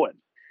Bowen.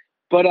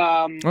 But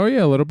oh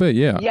yeah, a little bit,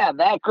 yeah. Yeah,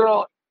 that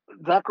girl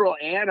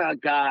Anna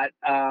got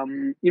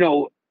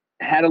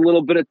had a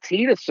little bit of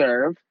tea to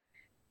serve.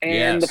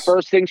 And the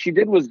first thing she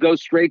did was go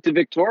straight to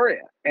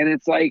Victoria. And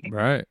it's like,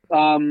 right.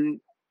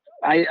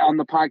 I on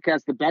the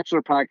podcast, the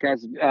Bachelor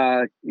podcast,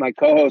 my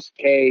co-host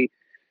Kay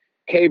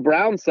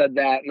Brown said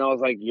that, and I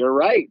was like, "You're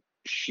right."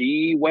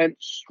 She went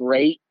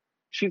straight.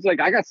 She's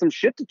like, "I got some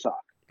shit to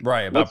talk.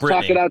 Right about Let's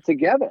Brittany. talk it out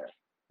together."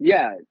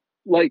 Yeah,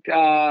 like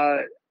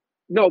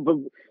no,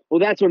 but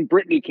that's when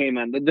Brittany came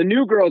in. The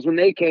new girls, when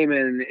they came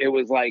in, it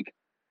was like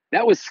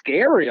that was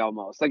scary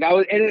almost. Like I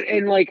was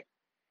and like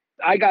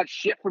I got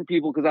shit from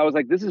people because I was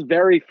like, "This is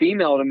very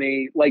female to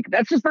me." Like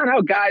that's just not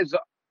how guys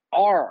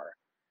are.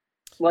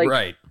 Like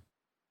right.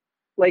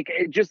 Like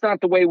it's just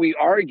not the way we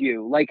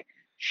argue. Like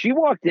she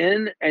walked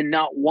in and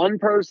not one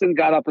person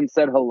got up and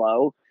said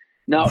hello.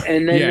 No,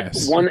 and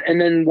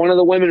then one of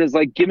the women is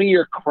like, "Give me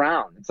your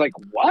crown." It's like,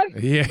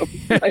 what? Yeah.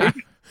 Like,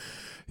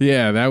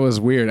 yeah, that was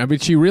weird. I mean,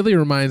 she really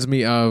reminds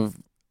me of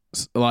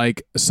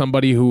like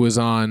somebody who was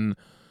on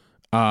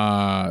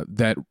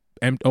that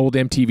old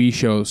MTV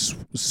show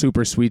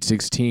Super Sweet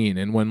 16,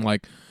 and when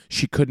like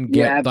she couldn't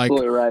get like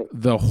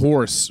the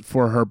horse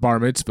for her bar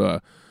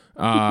mitzvah.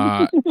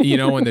 And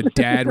the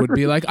dad would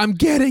be like, "I'm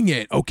getting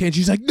it." Okay. And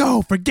she's like,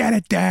 "No, forget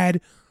it, Dad."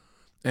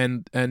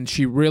 And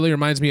she really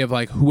reminds me of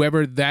like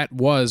whoever that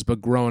was, but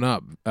grown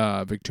up,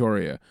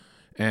 Victoria.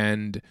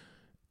 And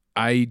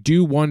I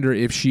do wonder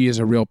if she is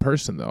a real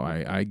person though.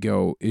 I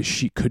go,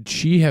 could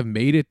she have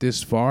made it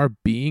this far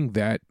being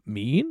that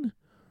mean?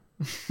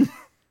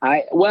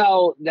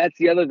 Well, that's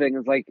the other thing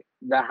is like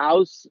the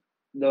house,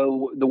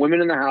 the women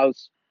in the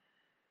house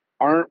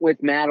aren't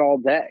with Matt all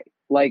day.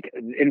 Like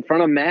in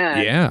front of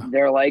Matt,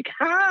 they're like,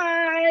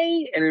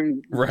 "Hi,"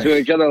 and to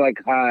each other like,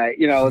 "Hi."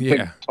 It's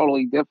like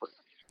totally different.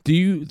 Do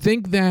you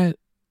think that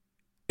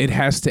it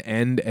has to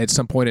end at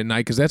some point at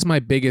night? Because that's my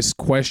biggest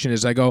question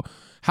is I go,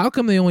 how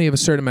come they only have a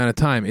certain amount of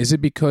time? Is it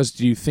because,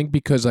 do you think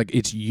because like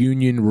it's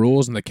union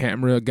rules and the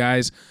camera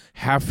guys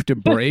have to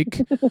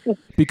break?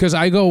 Because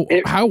I go,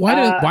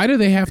 why do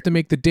they have to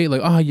make the date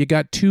like, "Oh, you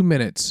got 2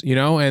 minutes,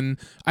 and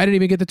I didn't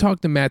even get to talk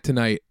to Matt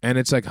tonight." And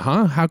it's like,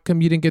 huh? How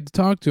come you didn't get to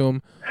talk to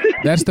him?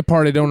 That's the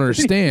part I don't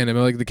understand. I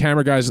mean, like the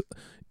camera guys,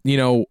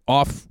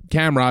 off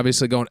camera,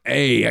 obviously going,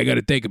 "Hey, I got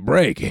to take a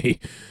break." Hey,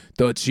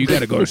 you got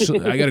to go to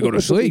sleep. I got to go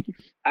to sleep.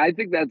 I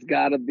think that's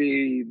got to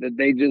be that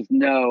they just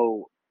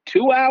know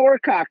 2-hour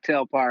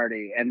cocktail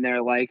party, and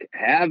they're like,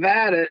 "Have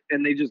at it,"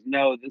 and they just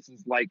know this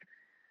is like,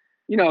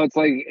 it's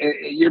like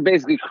you're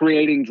basically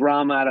creating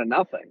drama out of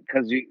nothing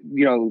because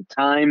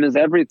time is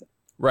everything.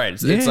 Right.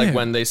 It's like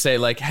when they say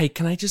like, "Hey,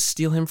 can I just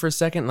steal him for a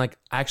second?" Like,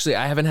 actually,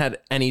 I haven't had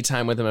any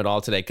time with him at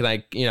all today.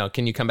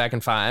 Can you come back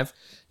in 5?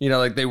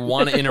 Like they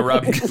want to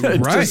interrupt. It's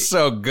just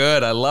so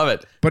good. I love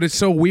it. But it's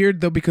so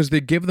weird though, because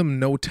they give them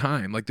no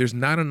time. Like there's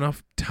not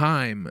enough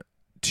time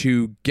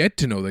to get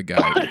to know the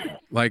guy.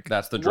 Like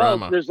that's the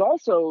drama.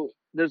 Well,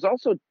 there's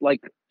also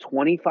like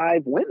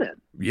 25 women.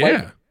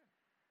 Yeah.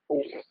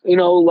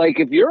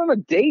 Like if you're on a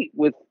date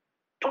with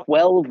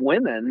 12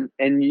 women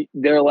and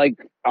they're like,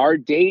 "Our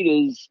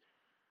date is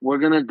we're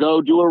going to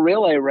go do a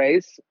relay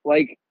race."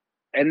 Like,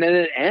 and then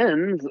it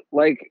ends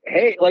like,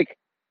 "Hey, like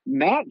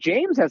Matt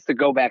James has to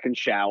go back and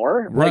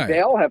shower." Right. Like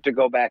they all have to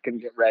go back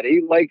and get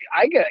ready. Like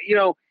I get,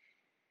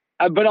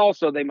 but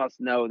also they must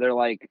know they're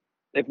like,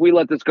 if we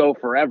let this go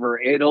forever,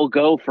 it'll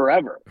go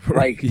forever.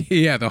 Like,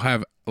 yeah, they'll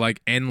have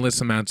like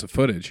endless amounts of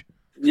footage.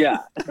 Yeah.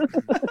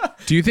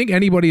 Do you think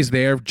anybody's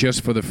there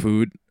just for the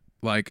food?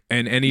 Like,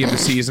 in any of the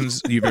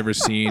seasons you've ever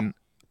seen?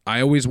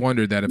 I always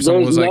wondered that if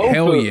someone was like,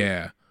 "Hell food.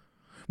 Yeah."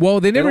 Well,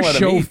 they never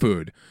show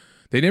food.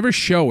 They never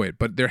show it,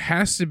 but there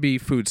has to be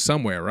food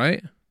somewhere,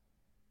 right?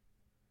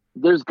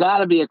 There's got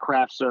to be a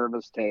craft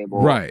service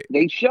table. Right.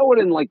 They show it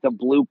in like the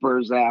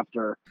bloopers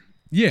after.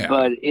 Yeah.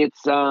 But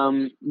it's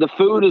the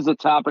food is a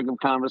topic of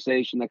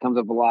conversation that comes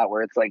up a lot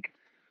where it's like,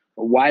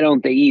 why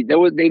don't they eat?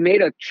 They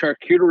made a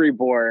charcuterie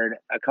board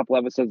a couple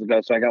episodes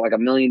ago, so I got like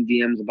 1 million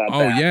DMs about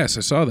that. Oh yes,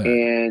 I saw that.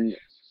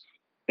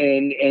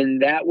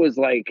 And that was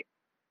like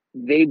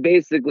they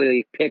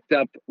basically picked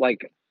up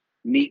like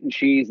meat and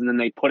cheese and then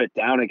they put it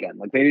down again.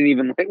 Like they didn't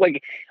even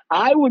like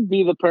I would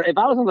be the if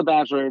I was on The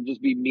Bachelor, it'd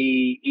just be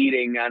me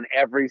eating on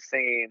every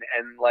scene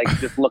and like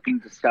just looking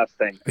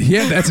disgusting.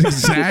 Yeah, that's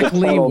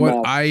exactly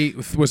what I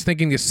was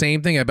thinking. The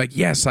same thing. I'm like,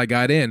 yes, I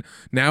got in.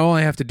 Now all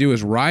I have to do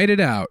is ride it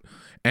out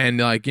and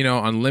like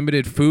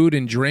unlimited food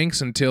and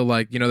drinks until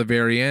like the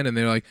very end. And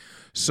they're like,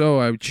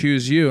 "So I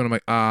choose you," and I'm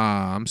like,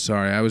 I'm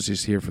sorry, I was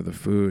just here for the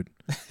food.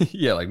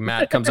 Yeah, like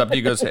Matt comes up to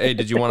you, goes, "Hey,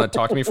 did you want to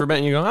talk to me for a minute?"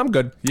 And you go, "I'm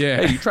good."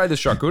 Yeah. "Hey, you tried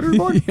this charcuterie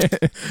board?"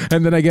 Yeah.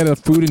 And then I get a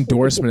food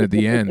endorsement at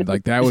the end.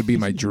 Like that would be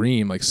my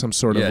dream. Like some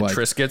sort of like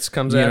Triscuits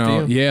comes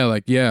after you. Yeah,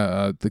 like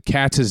the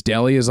Katz's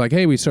Deli is like,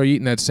 "Hey, we saw you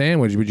eating that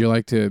sandwich. Would you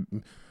like to,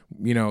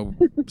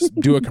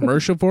 do a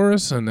commercial for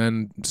us?" And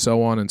then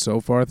so on and so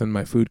forth. And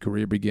my food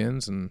career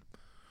begins. And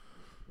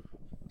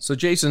so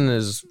Jason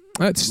is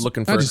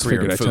looking for I a just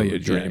career figured in I'd tell you a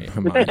food. dream. Yeah.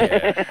 Come on.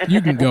 Yeah.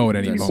 You can go at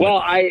any moment. Well,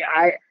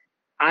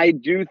 I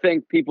do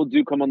think people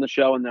do come on the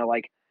show and they're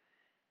like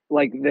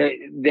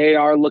they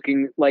are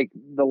looking like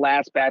the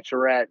last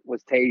Bachelorette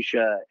was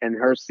Tayshia, and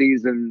her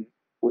season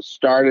was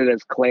started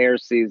as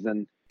Claire's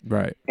season.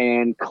 Right.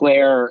 And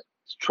Claire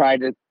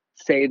tried to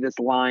say this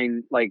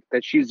line like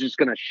that she's just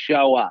going to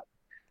show up.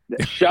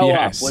 Show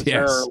up was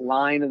her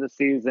line of the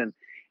season.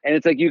 And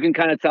it's like you can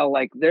kind of tell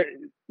like there,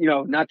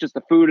 not just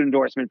a food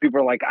endorsement. People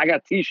are like, I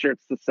got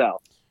T-shirts to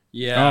sell.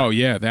 Yeah. Oh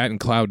yeah, that and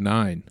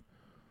Cloud9.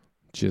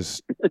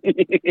 Just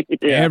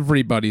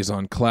everybody's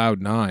on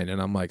Cloud9, and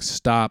I'm like,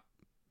 stop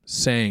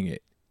saying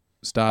it.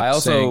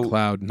 Stop saying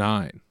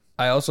Cloud9.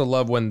 I also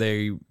love when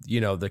they,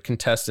 the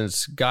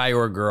contestants, guy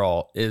or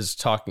girl, is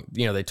talking,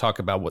 they talk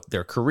about what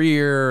their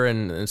career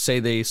and say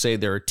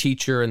they're a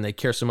teacher and they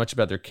care so much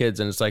about their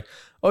kids. And it's like,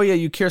 oh yeah,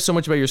 you care so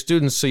much about your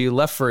students, so you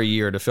left for a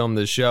year to film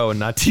this show and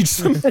not teach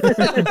them.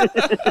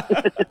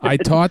 I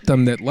taught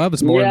them that love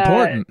is more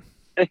important.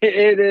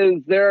 It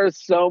is. There are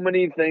so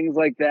many things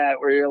like that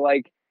where you're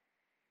like,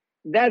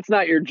 that's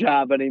not your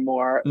job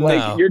anymore. No.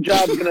 Like your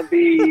job's going to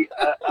be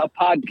a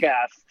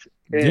podcast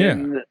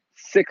in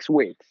 6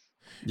 weeks.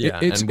 Yeah,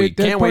 and we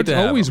can't wait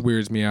to always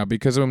weirds me out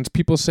because when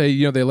people say,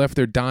 they left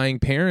their dying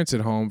parents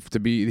at home to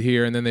be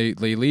here and then they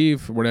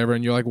leave or whatever,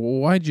 and you're like, well,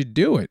 why'd you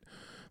do it?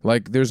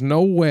 Like, there's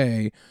no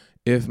way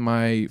if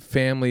my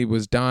family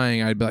was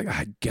dying, I'd be like,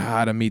 I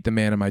gotta meet the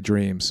man of my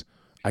dreams.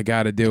 I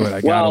gotta do it.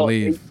 I gotta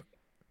leave.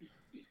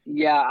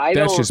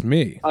 That's just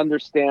me.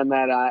 Understand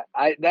that.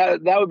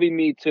 That would be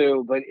me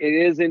too. But it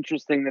is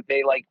interesting that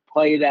they like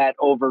play that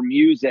over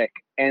music,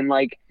 and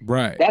like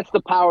right. That's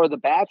the power of The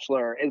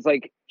Bachelor. Is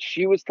like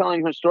she was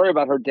telling her story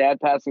about her dad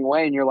passing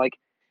away, and you're like,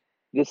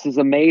 this is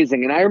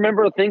amazing. And I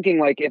remember thinking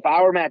like, if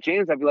I were Matt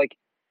James, I'd be like,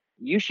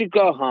 you should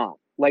go home.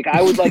 Like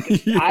I would like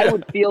I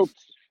would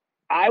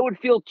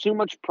feel too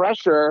much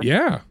pressure.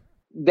 Yeah.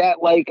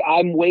 That like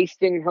I'm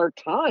wasting her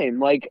time.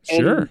 Like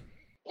sure.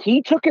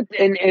 He took it,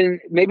 and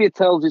maybe it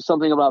tells you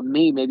something about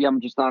me. Maybe I'm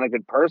just not a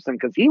good person,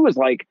 because he was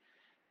like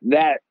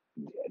that.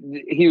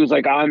 He was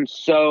like, I'm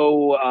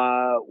so,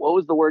 what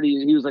was the word?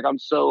 He was like, I'm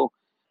so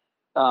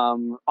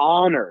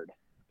honored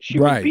she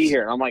would be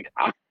here. I'm like,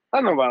 I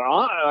don't know about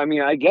honor. I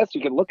mean, I guess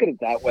you could look at it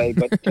that way,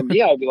 but to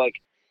me, I'd be like,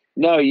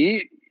 no,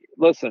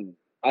 listen,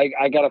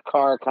 I got a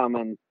car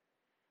coming.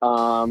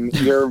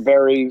 You're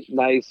very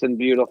nice and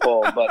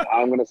beautiful, but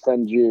I'm going to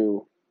send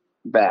you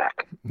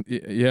back.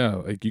 Yeah,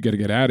 like you got to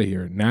get out of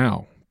here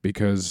now,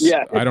 because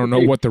I don't know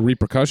what the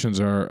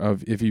repercussions are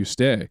of if you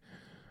stay.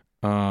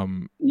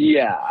 I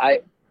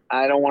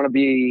don't want to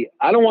be.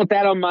 I don't want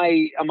that on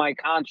my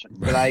conscience.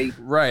 But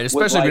right,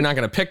 especially if you're not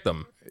going to pick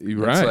them.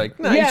 Right. It's like,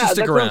 no, you should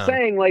stick around. That's what I'm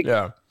saying.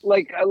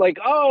 Like,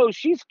 oh,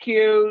 she's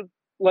cute.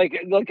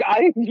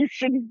 You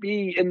shouldn't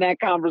be in that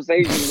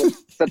conversation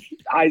with such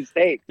high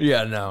stakes.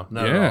 Yeah, no,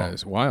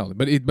 it's wild.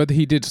 But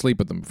he did sleep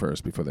with them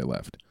first before they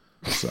left.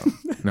 So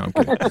no, I'm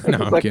kidding. No,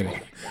 I'm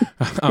kidding.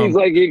 He's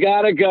like, you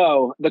gotta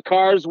go. The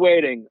car's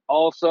waiting.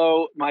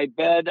 Also, my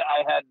bed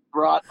I had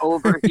brought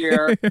over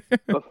here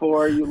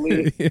before you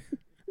leave.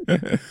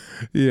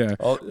 Yeah.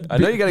 Well, I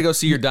know you got to go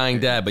see your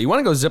dying dad, but you want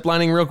to go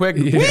ziplining real quick?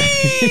 Yeah.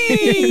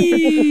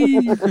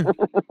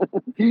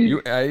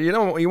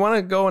 You want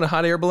to go in a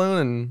hot air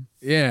balloon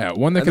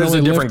one that can only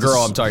a different lift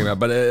girl I'm talking about,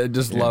 but I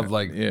just love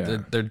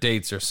their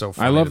dates are so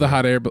funny. I love the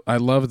hot air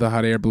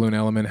balloon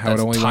element. How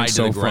that's it only went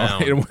so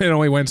far. It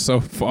only went so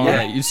far.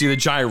 Yeah, you see the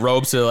giant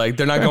ropes.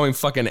 They're not going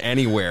fucking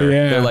anywhere.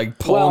 Yeah. They're like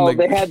pulling.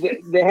 They had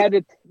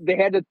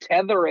to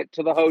tether it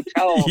to the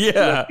hotel so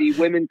that the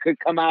women could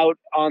come out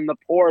on the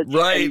porch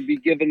and be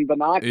given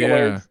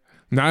binoculars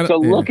to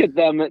look at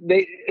them.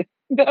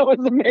 That was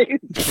amazing.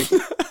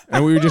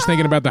 And we were just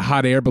thinking about the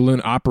hot air balloon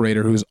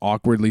operator who's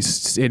awkwardly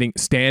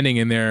standing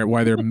in there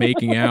while they're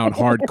making out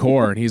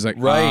hardcore, and he's like,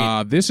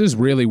 this is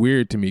really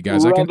weird to me,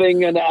 guys.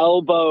 Rubbing an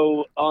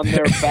elbow on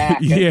their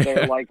back as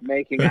they're like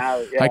making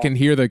out. Yeah. I can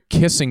hear the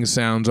kissing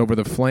sounds over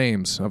the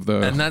flames of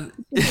the. And that.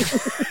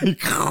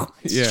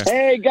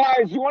 Hey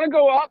guys, you want to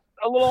go up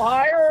a little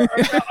higher?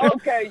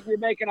 Okay, you're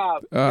making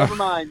out. Never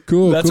mind.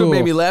 Cool. That's what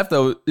made me laugh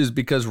though, is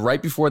because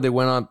right before they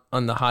went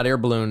on the hot air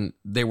balloon,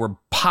 they were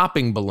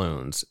popping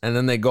balloons, and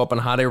then they go up on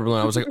a hot air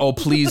balloon. I was like, oh,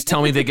 please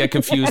tell me they get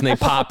confused and they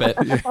pop it.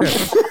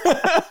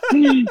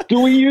 Do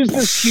we use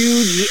this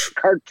huge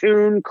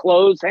cartoon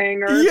clothes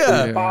hanger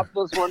to pop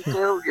this one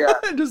too? Yeah.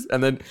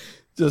 And then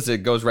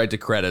it goes right to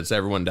credits.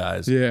 Everyone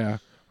dies. Yeah.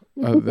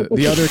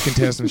 The other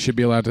contestants should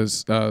be allowed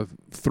to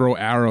throw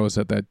arrows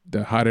at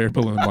the hot air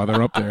balloon while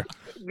they're up there.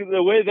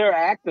 The way they're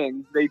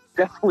acting, they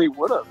definitely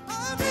would have.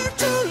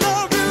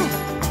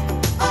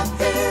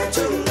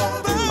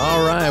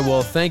 All right.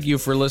 Well, thank you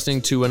for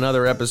listening to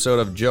another episode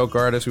of Joke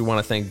Artist. We want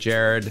to thank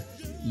Jared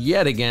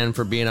yet again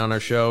for being on our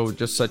show.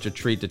 Just such a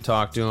treat to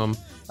talk to him.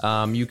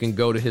 You can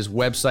go to his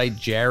website,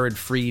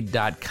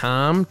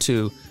 jaredfreed.com,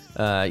 to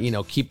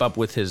keep up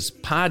with his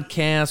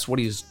podcast, what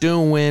he's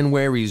doing,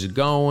 where he's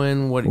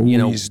going,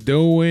 he's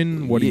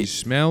doing, what he's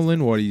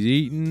smelling, what he's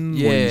eating,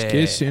 what he's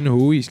kissing,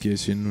 who he's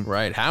kissing,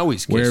 right? How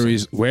he's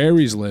kissing, where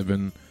he's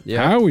living,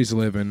 how he's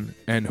living,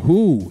 and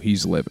who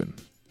he's living.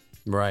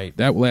 Right.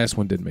 That last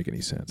one didn't make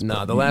any sense.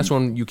 No, the last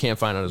one you can't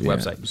find on his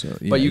website. So,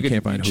 but you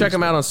can check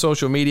him out on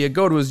social media.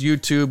 Go to his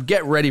YouTube.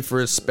 Get ready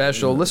for his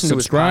special. Listen to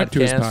his podcast. Subscribe to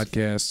his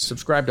podcast.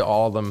 Subscribe to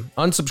all of them.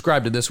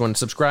 Unsubscribe to this one.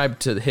 Subscribe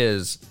to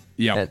his.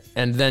 Yeah.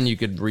 And then you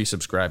could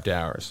resubscribe to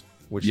ours,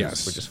 which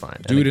is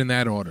fine. Do it in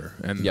that order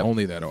and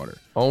only that order.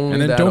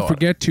 And then don't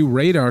forget to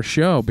rate our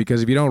show,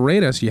 because if you don't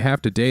rate us, you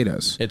have to date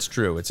us. It's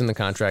true. It's in the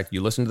contract. You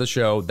listen to the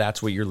show.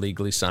 That's what you're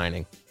legally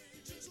signing.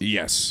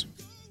 Yes.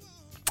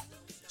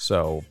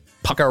 So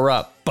pucker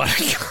up, but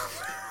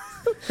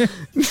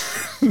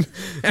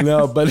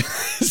no, but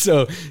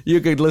so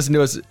you could listen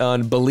to us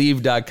on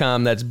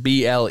Believe.com. That's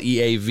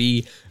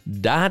BLEAV.com.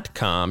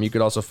 You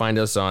could also find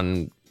us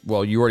on,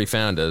 well, you already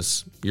found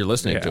us. You're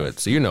listening to it,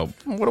 so you know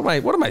what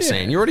am I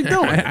saying? You're already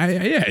doing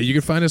it. You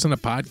can find us on a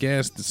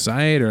podcast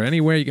site or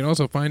anywhere. You can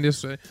also find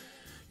us, in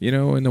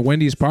the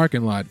Wendy's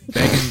parking lot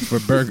begging for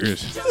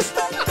burgers.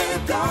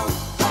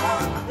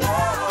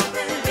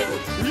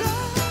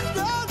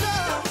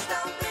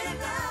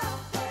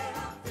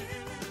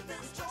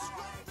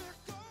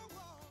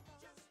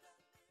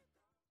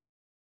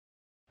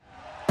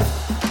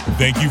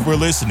 Thank you for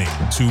listening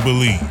to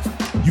Believe.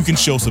 You can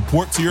show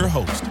support to your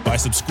host by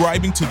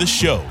subscribing to the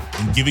show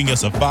and giving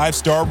us a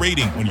 5-star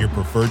rating on your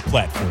preferred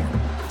platform.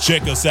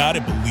 Check us out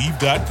at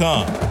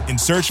Believe.com and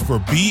search for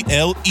BLEAV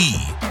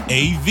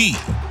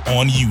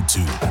on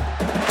YouTube.